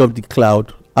charge of the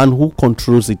cloud and who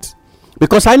controls it?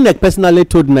 Because INEC personally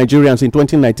told Nigerians in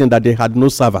 2019 that they had no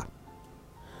server.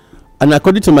 And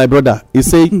according to my brother, he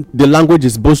said the language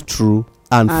is both true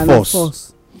and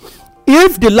false.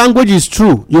 If the language is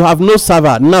true, you have no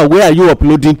server. Now, where are you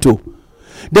uploading to?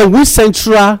 Then which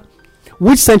central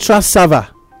server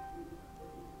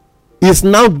is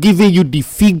now giving you the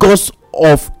figures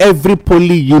of every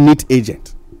polling unit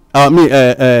agent?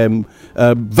 Valid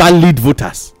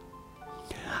voters.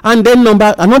 And then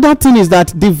another thing is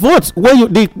that the votes where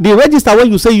the register where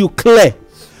you say you clear,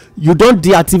 you don't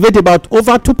deactivate about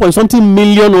over 2.something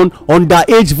million on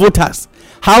underage voters.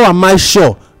 How am I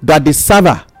sure that the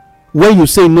server when you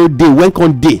say no day, when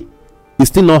can day, is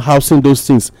still not housing those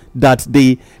things that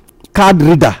the card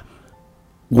reader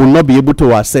will not be able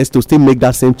to access to still make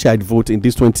that same child vote in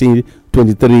this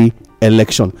 2023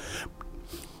 election?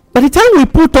 By the time we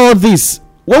put all this,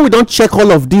 when we don't check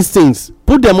all of these things,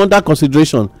 put them under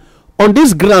consideration, on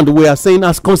this ground we are saying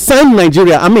as concerned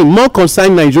Nigeria, more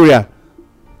concerned Nigeria,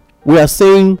 we are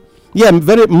saying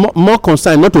more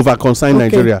concerned, not over concerned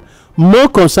Nigeria, more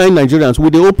concerned Nigerians. We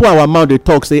dey open our mouth, they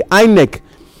talk, say INEC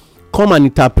come and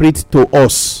interpret to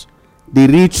us the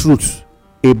real truth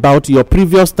about your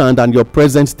previous stand and your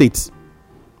present state.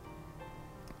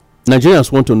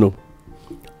 Nigerians want to know,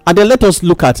 and then let us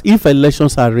look at if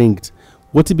elections are rigged,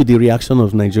 what will be the reaction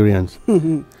of Nigerians?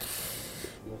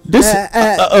 This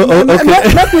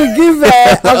let me give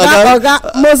Oga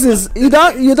Moses. You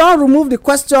don't remove the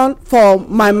question from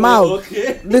my mouth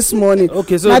this morning.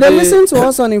 Okay, so now they listen to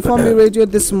us on Informe Radio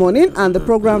this morning, and the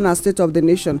program na State of the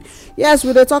Nation. Yes,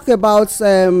 we dey talk about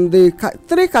the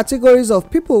three categories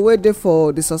of people wey dey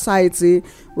for the society.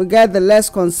 We get the less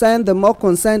concerned, the more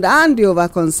concerned, and the over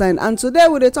concerned. And today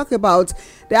we dey talk about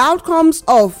the outcomes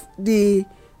of the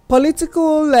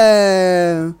political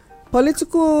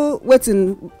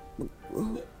waiting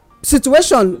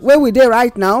situation where we dey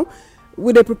right now.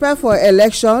 We dey prepare for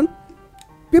election,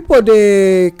 people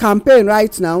dey campaign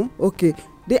right now. Okay,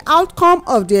 the outcome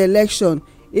of the election,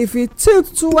 if e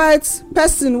tilt towards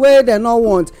person wey dem no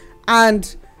want,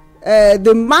 and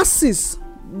the masses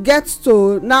get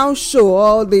to now show,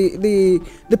 or the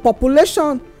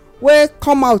population wey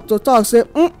come out to talk say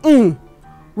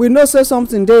we know say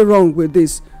something dey wrong with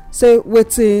this, say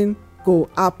wetin go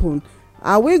happen.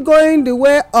 Are we going the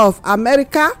way of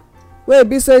America, where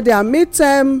be say their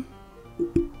midterm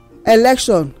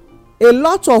election, a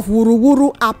lot of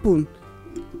wuruwuru happen?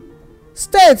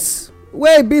 States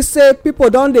where be say people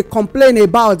don dey complain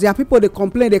about, their people dey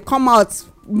complain, they come out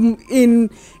in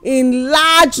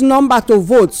large number to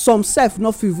vote. Some sef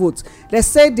no fit vote. They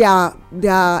say their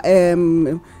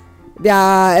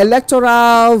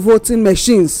electoral voting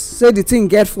machines say the thing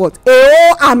get fault.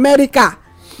 America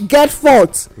get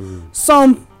fault.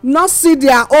 Some not see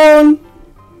their own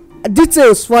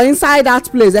details for inside that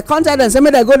place. They contact them, say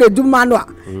make they go dey do manual.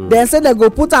 Then say they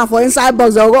go put am for inside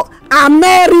box, they go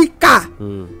America.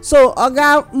 So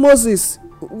Oga Moses,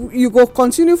 you go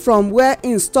continue from where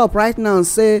in stop right now and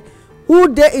say who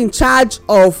dey in charge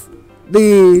of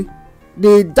the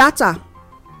data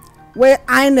wey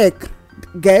INEC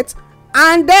get,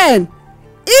 and then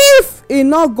if e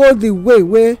no go the way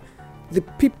wey the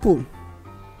people,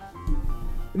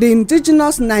 the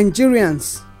indigenous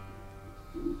Nigerians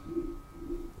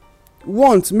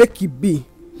want make it be.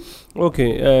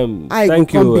 Okay,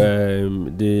 thank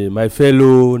you, my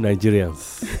fellow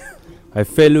Nigerians, my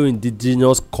fellow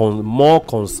indigenous more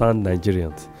concerned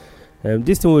Nigerians.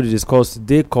 This thing we discuss,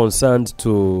 they concerned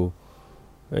to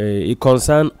it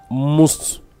concern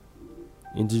most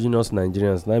indigenous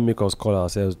Nigerians. That make us call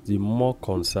ourselves the more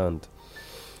concerned,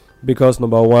 because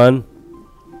number one,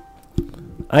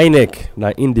 INEC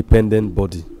na independent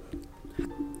body.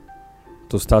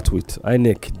 To start with,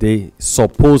 INEC they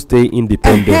suppose they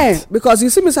independent. Because you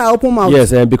see me say open mouth.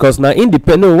 Yes, because na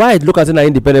independent. Why I look at it na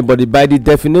independent body? By the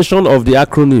definition of the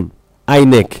acronym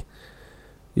INEC,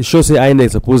 it shows say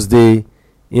INEC suppose they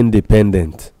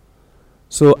independent.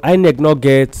 So INEC not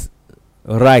get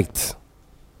right,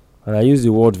 and I use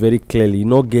the word very clearly,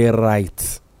 not get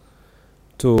right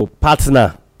to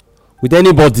partner with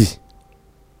anybody.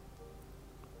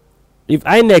 If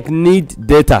INEC need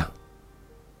data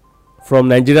from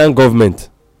Nigerian government,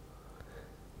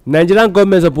 Nigerian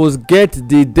government suppose get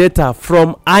the data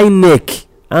from INEC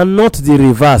and not the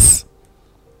reverse,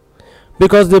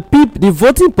 because the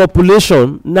voting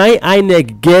population na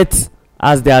INEC get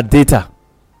as their data.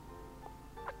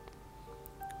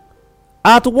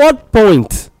 At what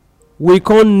point we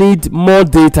con need more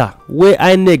data wey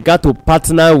INEC got to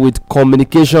partner with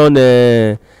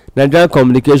Nigerian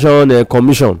Communication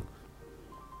Commission?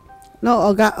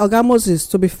 No, Oga Moses,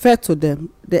 to be fair to them,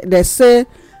 they say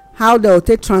how they will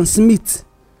take transmit,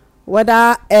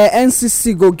 whether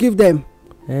NCC go give them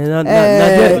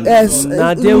network.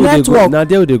 Na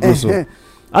there we dey go. So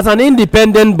as an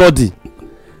independent body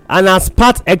and as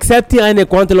part, accepting INEC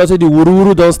wan tell us say the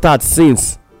wuruwuru don start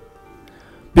since,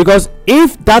 because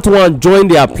if that one join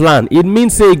their plan, it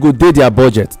means say e go dey their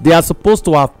budget. They are supposed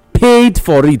to have paid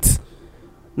for it.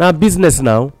 Na business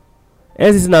now.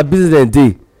 NCC na business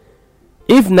dey.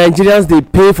 If Nigerians dey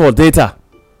pay for data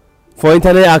for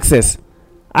internet access,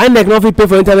 INEC no fit pay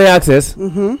for internet access.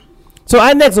 So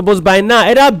INEC suppose by now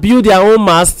either build their own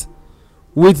mast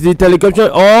with the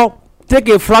telecommunication or take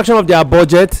a fraction of their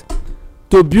budget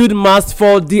to build mast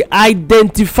for the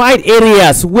identified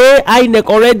areas where INEC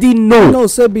already know. No,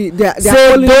 say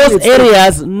those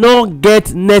areas no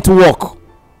get network,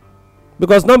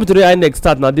 because not be today INEC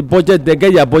start now. The budget, they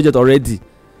get their budget already,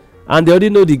 and they already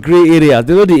know the gray areas.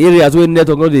 They know the areas where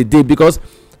network no dey dey, because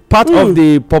part of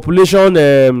the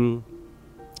population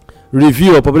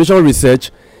review or population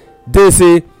research, they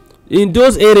say in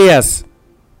those areas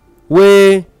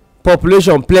where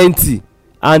population plenty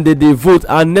and they vote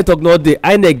and network no dey,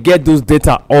 INEC get those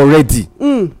data already.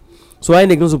 So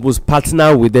INEC no suppose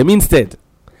partner with them. Instead,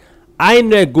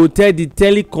 INEC go tell the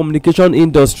telecommunication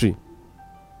industry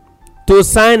to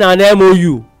sign an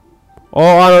MOU or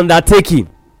an undertaking,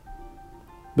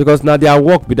 because na their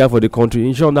work be that for the country.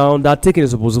 In short, na undertaking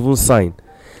is supposed to even sign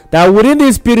that within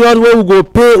this period wey we go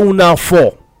pay una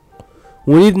for,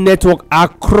 we need network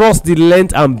across the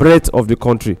length and breadth of the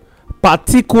country,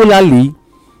 particularly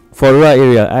for rural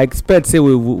area. I expect say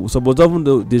we suppose even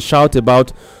dey shout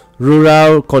about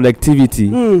rural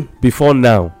connectivity before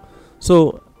now.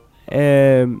 So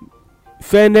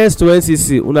fairness to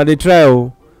NCC, una dey try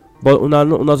o, but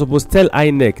una suppose tell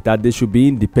INEC that they should be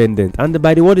independent. And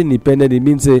by the word independent, it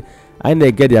means say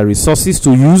INEC get their resources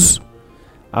to use,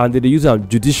 and they use them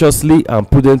judiciously and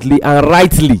prudently and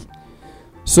rightly.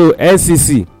 So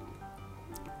NCC,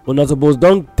 una suppose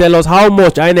don tell us how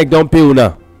much INEC don pay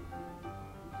una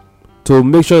to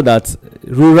make sure that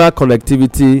rural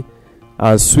connectivity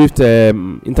and swift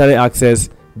internet access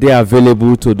dey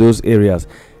available to those areas.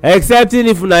 Excepting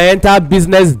if una enter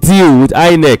business deal with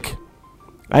INEC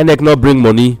no bring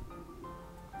money.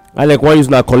 INEC wan use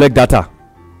una collect data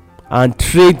and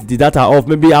trade the data off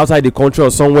maybe outside the country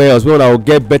or somewhere else where una go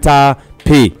get better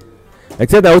pay.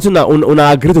 Except that wetin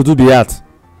una agree to do be that.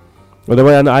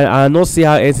 Otherwise, I no see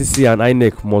how NCC and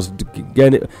INEC must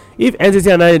get it. If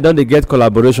NCC and INEC don dey get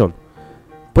collaboration,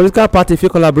 political party fit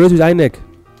collaborate with INEC.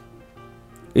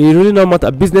 It really no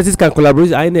matter. Businesses can collaborate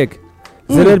with INEC.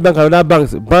 Zenith Bank and other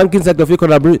banks, banking sector fit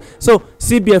collaborate. So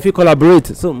CBN fit collaborate.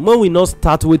 So when we no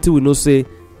start wetin we no say,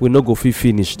 we no go fit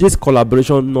finish. This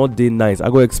collaboration not dey nice. I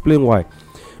go explain why.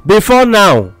 Before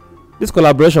now, this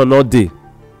collaboration not dey.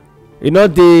 It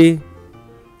not dey.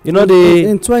 You know they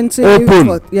in 20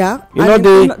 open. Yeah. You know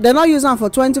they're not using for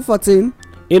 2014.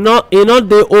 It not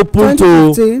they open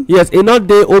to 2015. yes. It not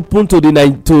they open to the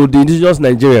indigenous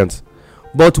Nigerians,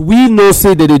 but we know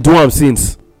say that they do am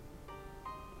since.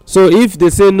 So if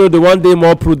they say no, they want they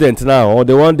more prudent now, or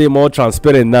they want they more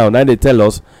transparent now they tell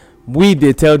us,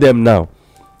 they tell them now.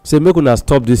 Say make una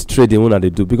stop this trading when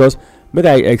they do, because make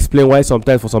I explain why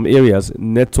sometimes for some areas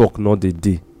network not dey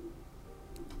dey.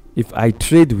 If I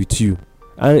trade with you,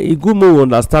 and a good more will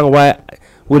understand why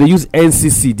when they use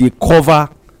NCC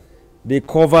they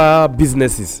cover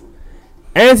businesses.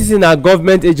 NCC na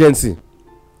government agency,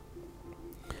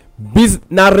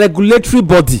 na regulatory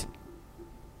body,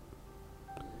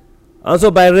 and so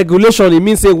by regulation it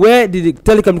means say where the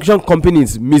telecommunication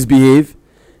companies misbehave,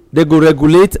 they go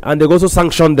regulate and they go also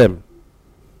sanction them.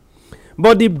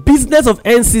 But the business of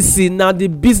NCC now the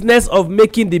business of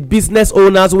making the business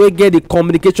owners wey get the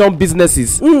communication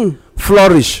businesses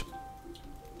flourish.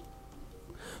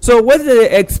 So what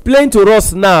they explain to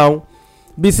us now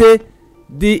be say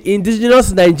the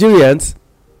indigenous Nigerians,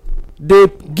 they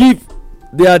give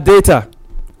their data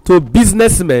to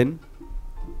businessmen,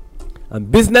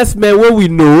 and businessmen wey we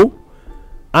know,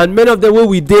 and many of them wey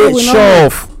we dey sure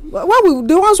of.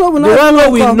 The ones wey we know. The one wey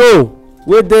we know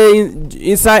wey dey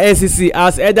inside NCC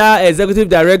as either executive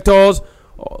directors,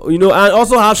 and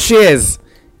also have shares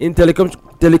in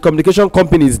telecommunication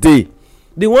companies dey.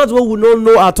 the ones wey we no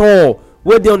know at all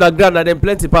wey dey underground na dem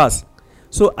plenty pass.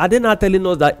 So are they now telling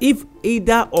us that if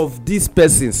either of these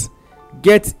persons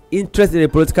get interest in a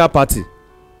political party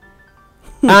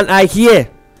and I hear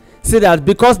say that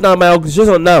because na my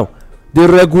organization now dey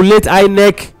regulate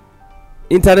INEC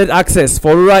internet access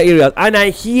for rural areas, and I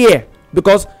hear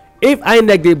because if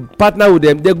INEC dey partner with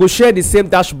them, they go share the same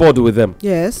dashboard with them.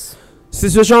 Yes.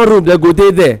 Situation room they go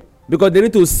dey there because they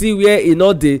need to see where e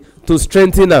no dey to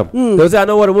strengthen am. They go say I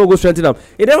know what we go strengthen am.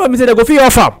 E never mean say they go fit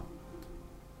off am.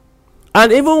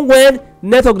 And even when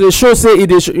network dey show say e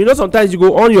dey show, you know, sometimes you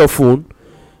go on your phone,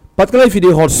 particularly if you dey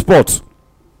hotspot,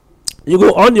 you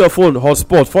go on your phone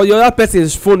hotspot for the other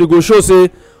person's phone, e go show say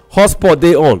hotspot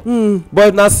dey on.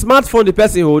 But na smartphone the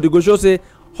person hold, e go show say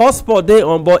hotspot dey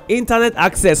on but internet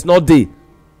access no dey.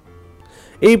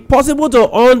 E possible to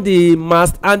on the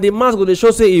mast and the mast go dey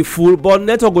show say e full but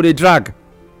network go dey drag.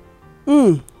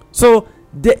 So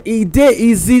e dey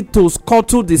easy to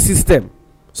scuttle the system.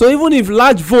 So even if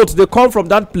large votes dey come from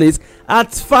that place,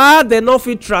 as far dem no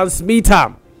fit transmit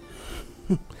am,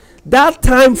 that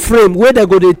time frame wey dem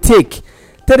go dey take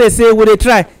dey say we dey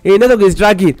try, network is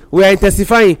dragging, we are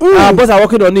intensifying, our boss are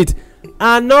working on it,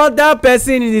 another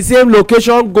person in the same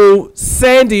location go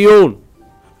send e own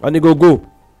and e go.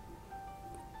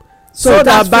 So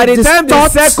that by the time the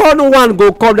second one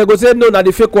go come, they go say no, na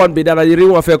the fake one be that, na the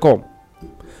real one fit come.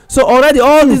 So already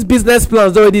all these business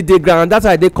plans already dey ground, and that's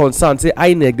why they concerned say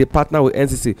INEC dey partner with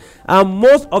NCC, and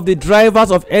most of the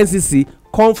drivers of NCC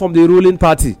come from the ruling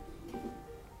party.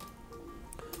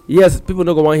 Yes, people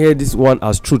no go wan hear this one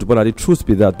as truth, but na the truth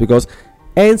be that, because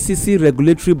NCC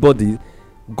regulatory body,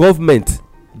 government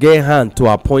get hand to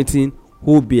appointing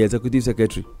who be executive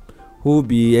secretary, who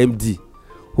be MD,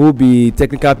 who be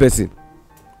technical person.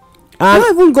 And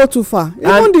don't even go too far.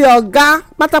 Even the oga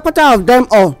patapata of them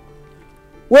all,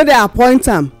 when they appoint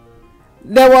am,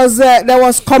 there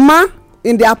was comma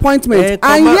in the appointment,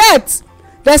 and yet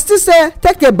they still say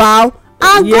take a bow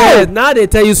and go. Yeah, now they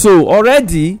tell you so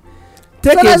already.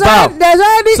 Take a bow. There's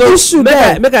already issue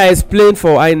there. Make I explain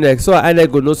for INEC, so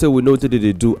INEC go know say we know wetin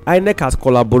they do. INEC has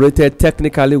collaborated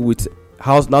technically with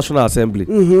House National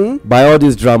Assembly by all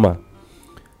this drama.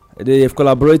 They have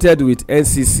collaborated with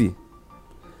NCC.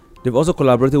 They've also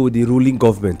collaborated with the ruling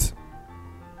government.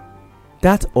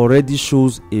 That already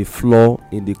shows a flaw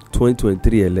in the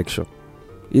 2023 election.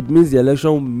 It means the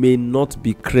election may not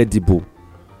be credible.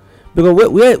 Because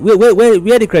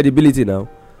where the credibility now?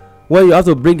 When you have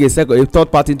to bring a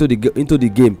third party into the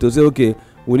game to say, okay,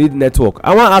 we need network.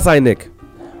 I want to ask INEC.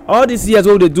 All these years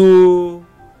when they do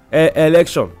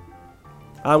election,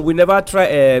 and we never try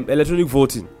electronic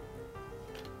voting.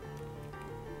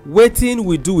 Waiting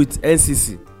we do with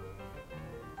NCC.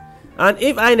 And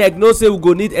if INEC no say we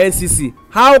go need NCC,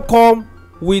 how come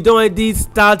we don't already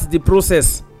start the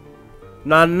process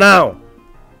now?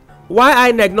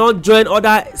 Why INEC not join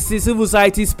other civil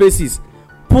society spaces,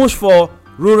 push for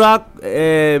rural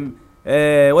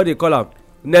what they call am,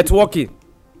 networking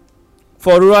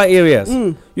for rural areas?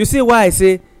 You see why I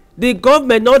say the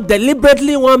government not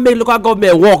deliberately wan make local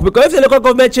government work? Because if the local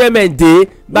government chairman dey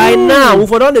by now, we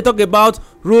for don dey talk about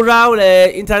rural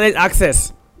internet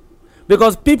access,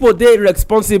 because people dey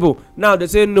responsible. Now they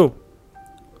say no,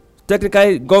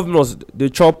 technically governors dey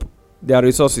chop their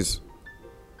resources.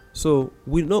 So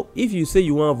we know if you say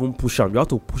you wan even push am, you have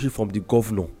to push it from the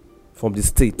governor, from the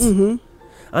state.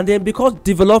 And then because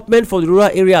development for the rural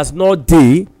areas not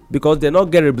dey, because they not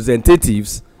get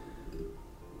representatives,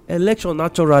 election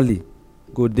naturally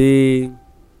go dey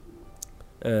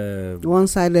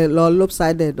one-sided or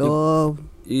lopsided, or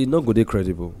e no go dey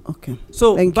credible. Okay.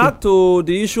 So back to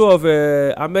the issue of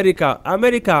America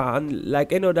and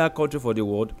like any other country for the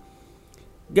world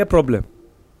get problem.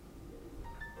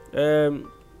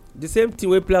 The same thing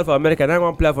wey play for America na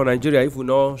one play for Nigeria. If we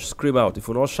not scream out, if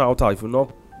we not shout out, if we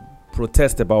not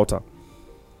protest about her,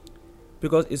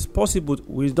 because it's possible.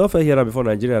 We don't hear that before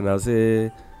Nigeria now say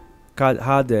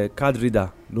card reader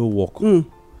no work.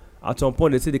 At some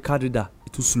point they say the card reader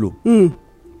is too slow.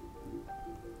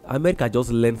 America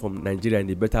just learn from Nigeria in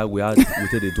the better way how we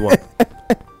take they do it.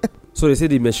 So they say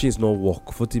the machines not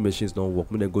work, 40 machines not work,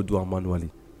 when they go do it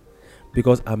manually.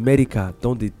 Because America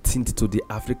don't they tint to the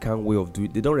African way of doing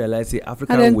it. They don't realize the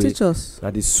African way is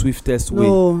the swiftest way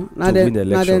to win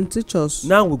election.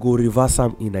 Now we go reverse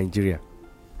them in Nigeria.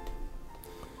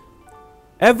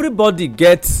 Everybody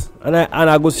gets, and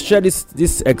I go share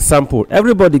this example.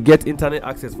 Everybody get internet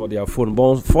access for their phone,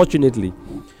 but unfortunately,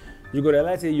 you go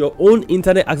realize that your own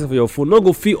internet access for your phone no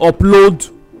go fit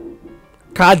upload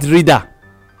card reader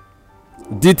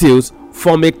details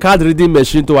from a card reading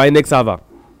machine to INEC server.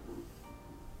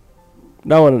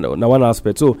 one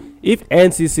aspect. So if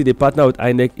NCC dey partner with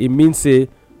INEC, it means say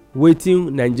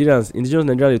wetin indigenous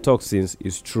Nigerians dey talk since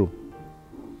is true.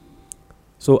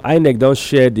 So INEC don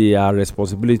share their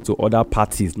responsibility to other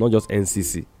parties, not just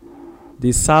NCC.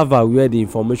 The server where the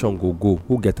information go,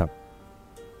 who get am?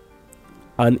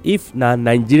 And if na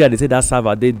Nigeria they say that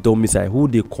server dey domicile, who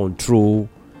dey control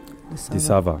the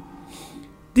server?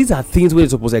 These are things wey they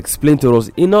suppose explain to us.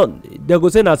 They go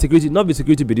say na security, not be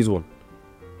security be this one.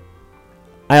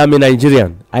 I am a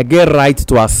Nigerian. I get right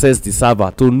to access the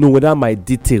server to know whether my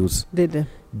details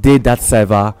dey that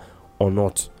server or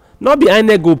not. Not be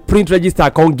INEC go print register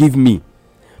can't give me,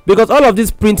 because all of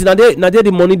this printing na there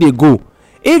the money they go.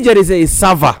 If there is a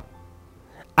server,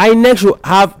 INEC should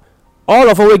have all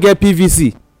of us get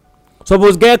PVC.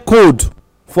 Suppose get code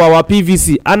for our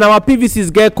PVC, and our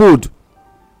PVCs get code.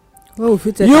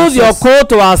 Use your code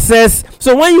to access.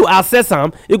 So when you access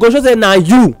them, it go show say now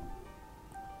you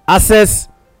access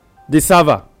the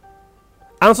server,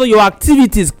 and so your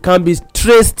activities can be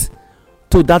traced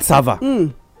to that server.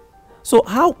 So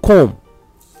how come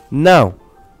now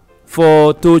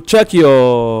to check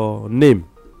your name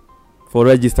for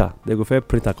register, they go fair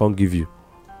print account give you?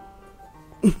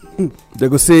 They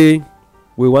go say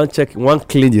we want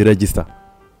clean the register.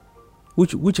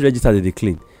 Which register did they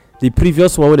clean? The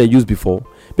previous one they used before?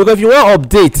 Because if you want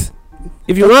update,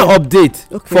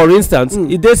 for instance,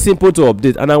 it is simple to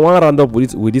update, and I want to round up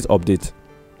with this update.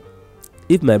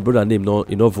 If my brother name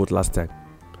no vote last time,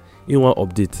 he want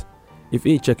update. If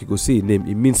he check, you go see his name,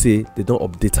 it means say they don't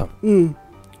update him.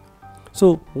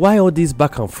 So why all this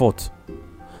back and forth?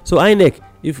 So INEC,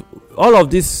 if all of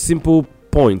these simple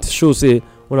points show say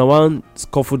when I want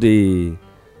scuffle the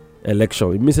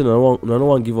election, it means that no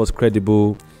one give us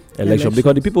credible election,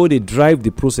 because the people they drive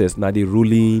the process now the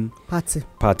ruling party.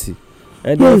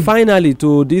 And then finally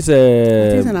to this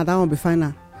I think that one be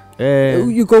final.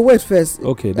 You go wait first.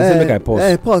 Okay, this make I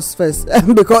pause. Pause first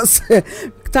because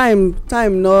time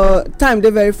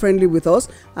they're very friendly with us,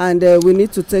 and we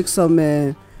need to take some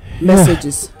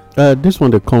messages. This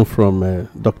one they come from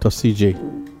Dr. CJ.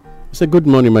 He said, "Good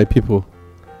morning, my people.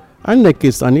 INEC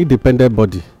is an independent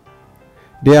body.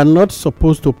 They are not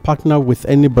supposed to partner with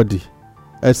anybody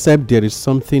except there is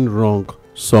something wrong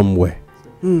somewhere.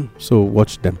 So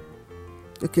watch them."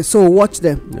 Okay, so watch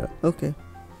them. Yeah. Okay.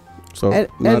 So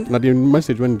now the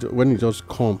message when it just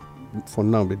come for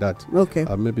now be that. Okay.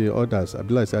 Maybe others. I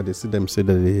believe I see them say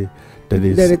that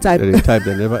they type.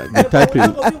 They never they type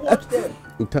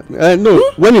in.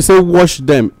 No, when you say watch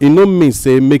them, it no mean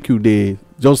say make you they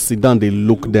just sit down, they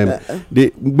look them.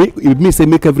 It means say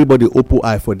make everybody open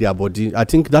eye for their body. I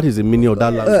think that is the meaning of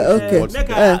that language.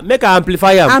 Okay. Make an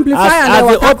amplifier. As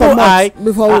the open eye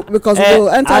before, because we'll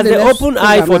enter as the next open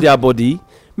eye for their body.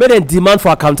 Make them demand for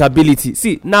accountability.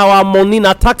 See, now our money,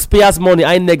 now taxpayers' money,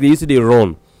 INEC they used to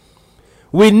run.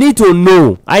 We need to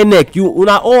know, INEC, you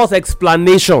una owe us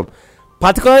explanation,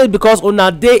 particularly because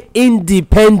una dey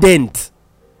independent.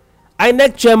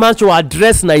 INEC chairman should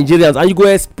address Nigerians, and you go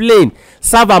explain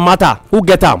server matter, who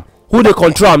get am, who dey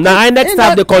control am. Now INEC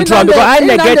staff dey control am, because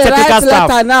INEC get technical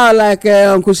staff. Now like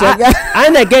Uncle Shega.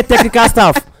 INEC get technical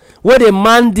staff wey dey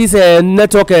man this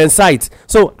network site.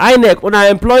 So INEC una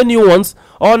employ new ones,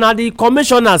 or na the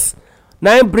commissioners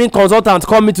na im bring consultants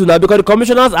come meet una, because the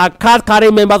commissioners are card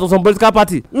carrying members of some political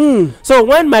party. So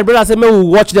when my brother say make we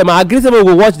watch them, I agree say make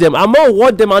we watch them. I'm more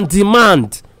watch them and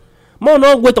demand. More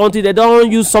not wait until they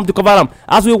don't use something to cover them.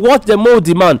 As we watch them, more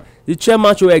demand. The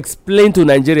chairman should explain to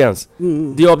Nigerians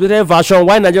the updated version,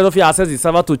 why Nigeria don't access the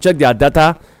server to check their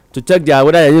data, to check their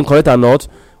whether they're correct or not,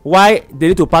 why they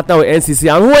need to partner with NCC,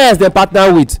 and who else they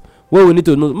partner with. What we need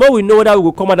to know. More we know whether we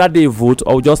will come out that day vote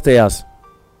or just stay us.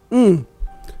 Waka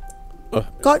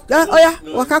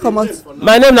comot.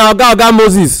 My name now Oga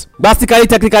Moses. Basically,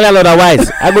 technically, and otherwise.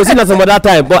 I go see that some other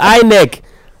time. But INEC,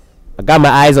 I got my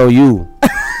eyes on you.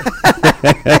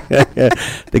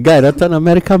 The guy that an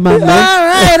American man. All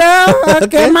right,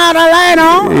 okay,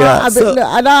 Marileno. Yeah.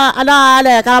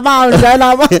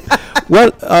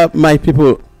 Well, my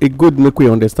people, it good make we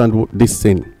understand this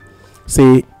thing.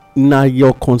 Say now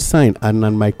your concern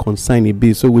and my concern it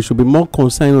be. So we should be more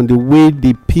concerned on the way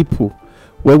the people,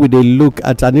 where we they look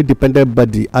at an independent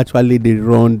body, actually they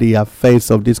run the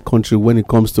affairs of this country when it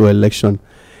comes to election.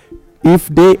 If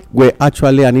they were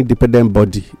actually an independent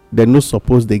body, they're not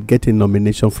supposed they get a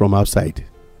nomination from outside.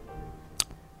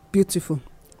 Beautiful.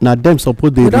 Now them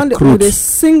suppose they recruit. They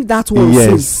sing that one.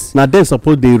 Yes. Now them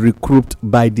suppose they recruit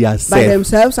by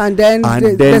themselves, and then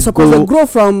they're supposed to grow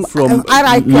from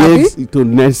legs to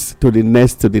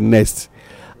the next.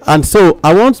 And so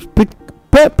I want to speak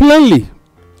plainly.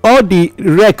 all the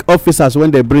rec officers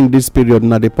when they bring this period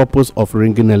na the purpose of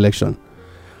ringing election.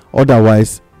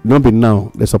 Otherwise, no be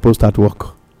now they suppose start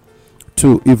work.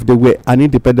 2, if they were an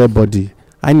independent body,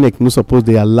 INEC no suppose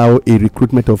they allow a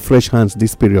recruitment of fresh hands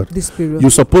this period. You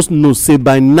suppose know say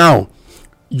by now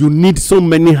you need so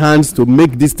many hands to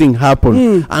make this thing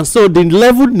happen. And so the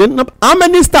level, how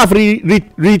many staff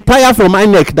retire from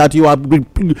INEC that you are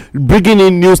bringing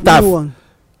in new staff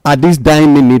at this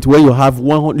dying minute where you have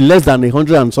less than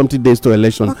 100 and something days to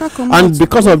election? And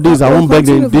because of this, I won't beg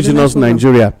the indigenous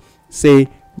Nigeria, say,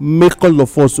 make all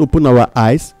of us open our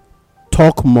eyes,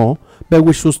 talk more, but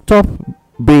we should stop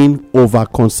being over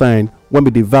concerned when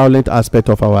be the violent aspect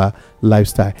of our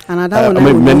lifestyle. And that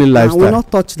one, many lifestyle. We will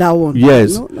not touch that one.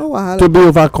 Yes. No to be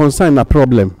over concerned a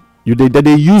problem.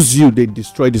 They use you, they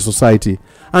destroy the society.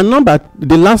 And number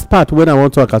the last part when I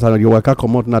want to talk as you work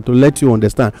come out now to let you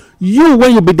understand. You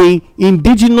when you be the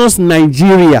indigenous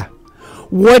Nigeria,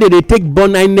 where did they take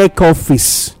INEC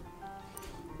office?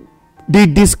 The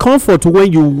discomfort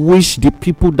when you wish the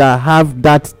people that have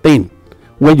that thing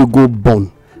when you go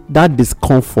born, that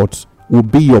discomfort will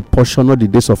be your portion of the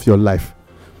days of your life.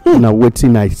 Now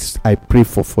waiting, I pray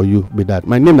for you with that.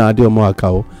 My name is Adeomo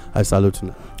Akao. I salute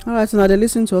you. All right, so now they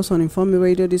listen to us on Inform Me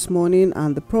Radio this morning,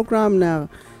 and the program now,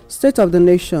 State of the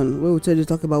Nation, where we tell you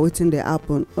talk about waiting they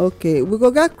happen. Okay, we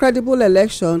go get credible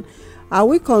election. Are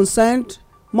we concerned,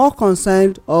 more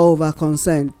concerned, or over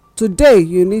concerned? Today,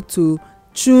 you need to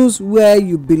choose where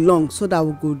you belong so that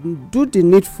we could do the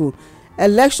needful.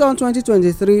 Election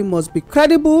 2023 must be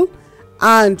credible,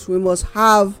 and we must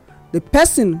have the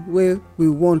person where we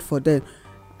want for them.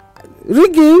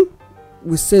 Rigging,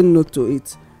 we say no to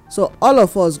it. So all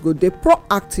of us go dey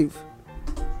proactive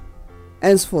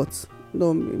henceforth.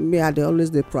 No, me I dey always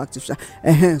dey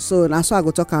proactive. So na so I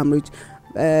go talk am reach.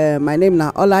 My name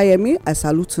na Olayemi. I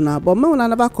salute una, but me una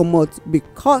never comot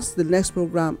because the next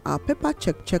program, our paper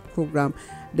check program,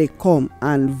 they come,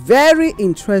 and very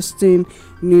interesting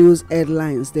news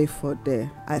headlines dey for there.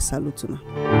 I salute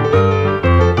una.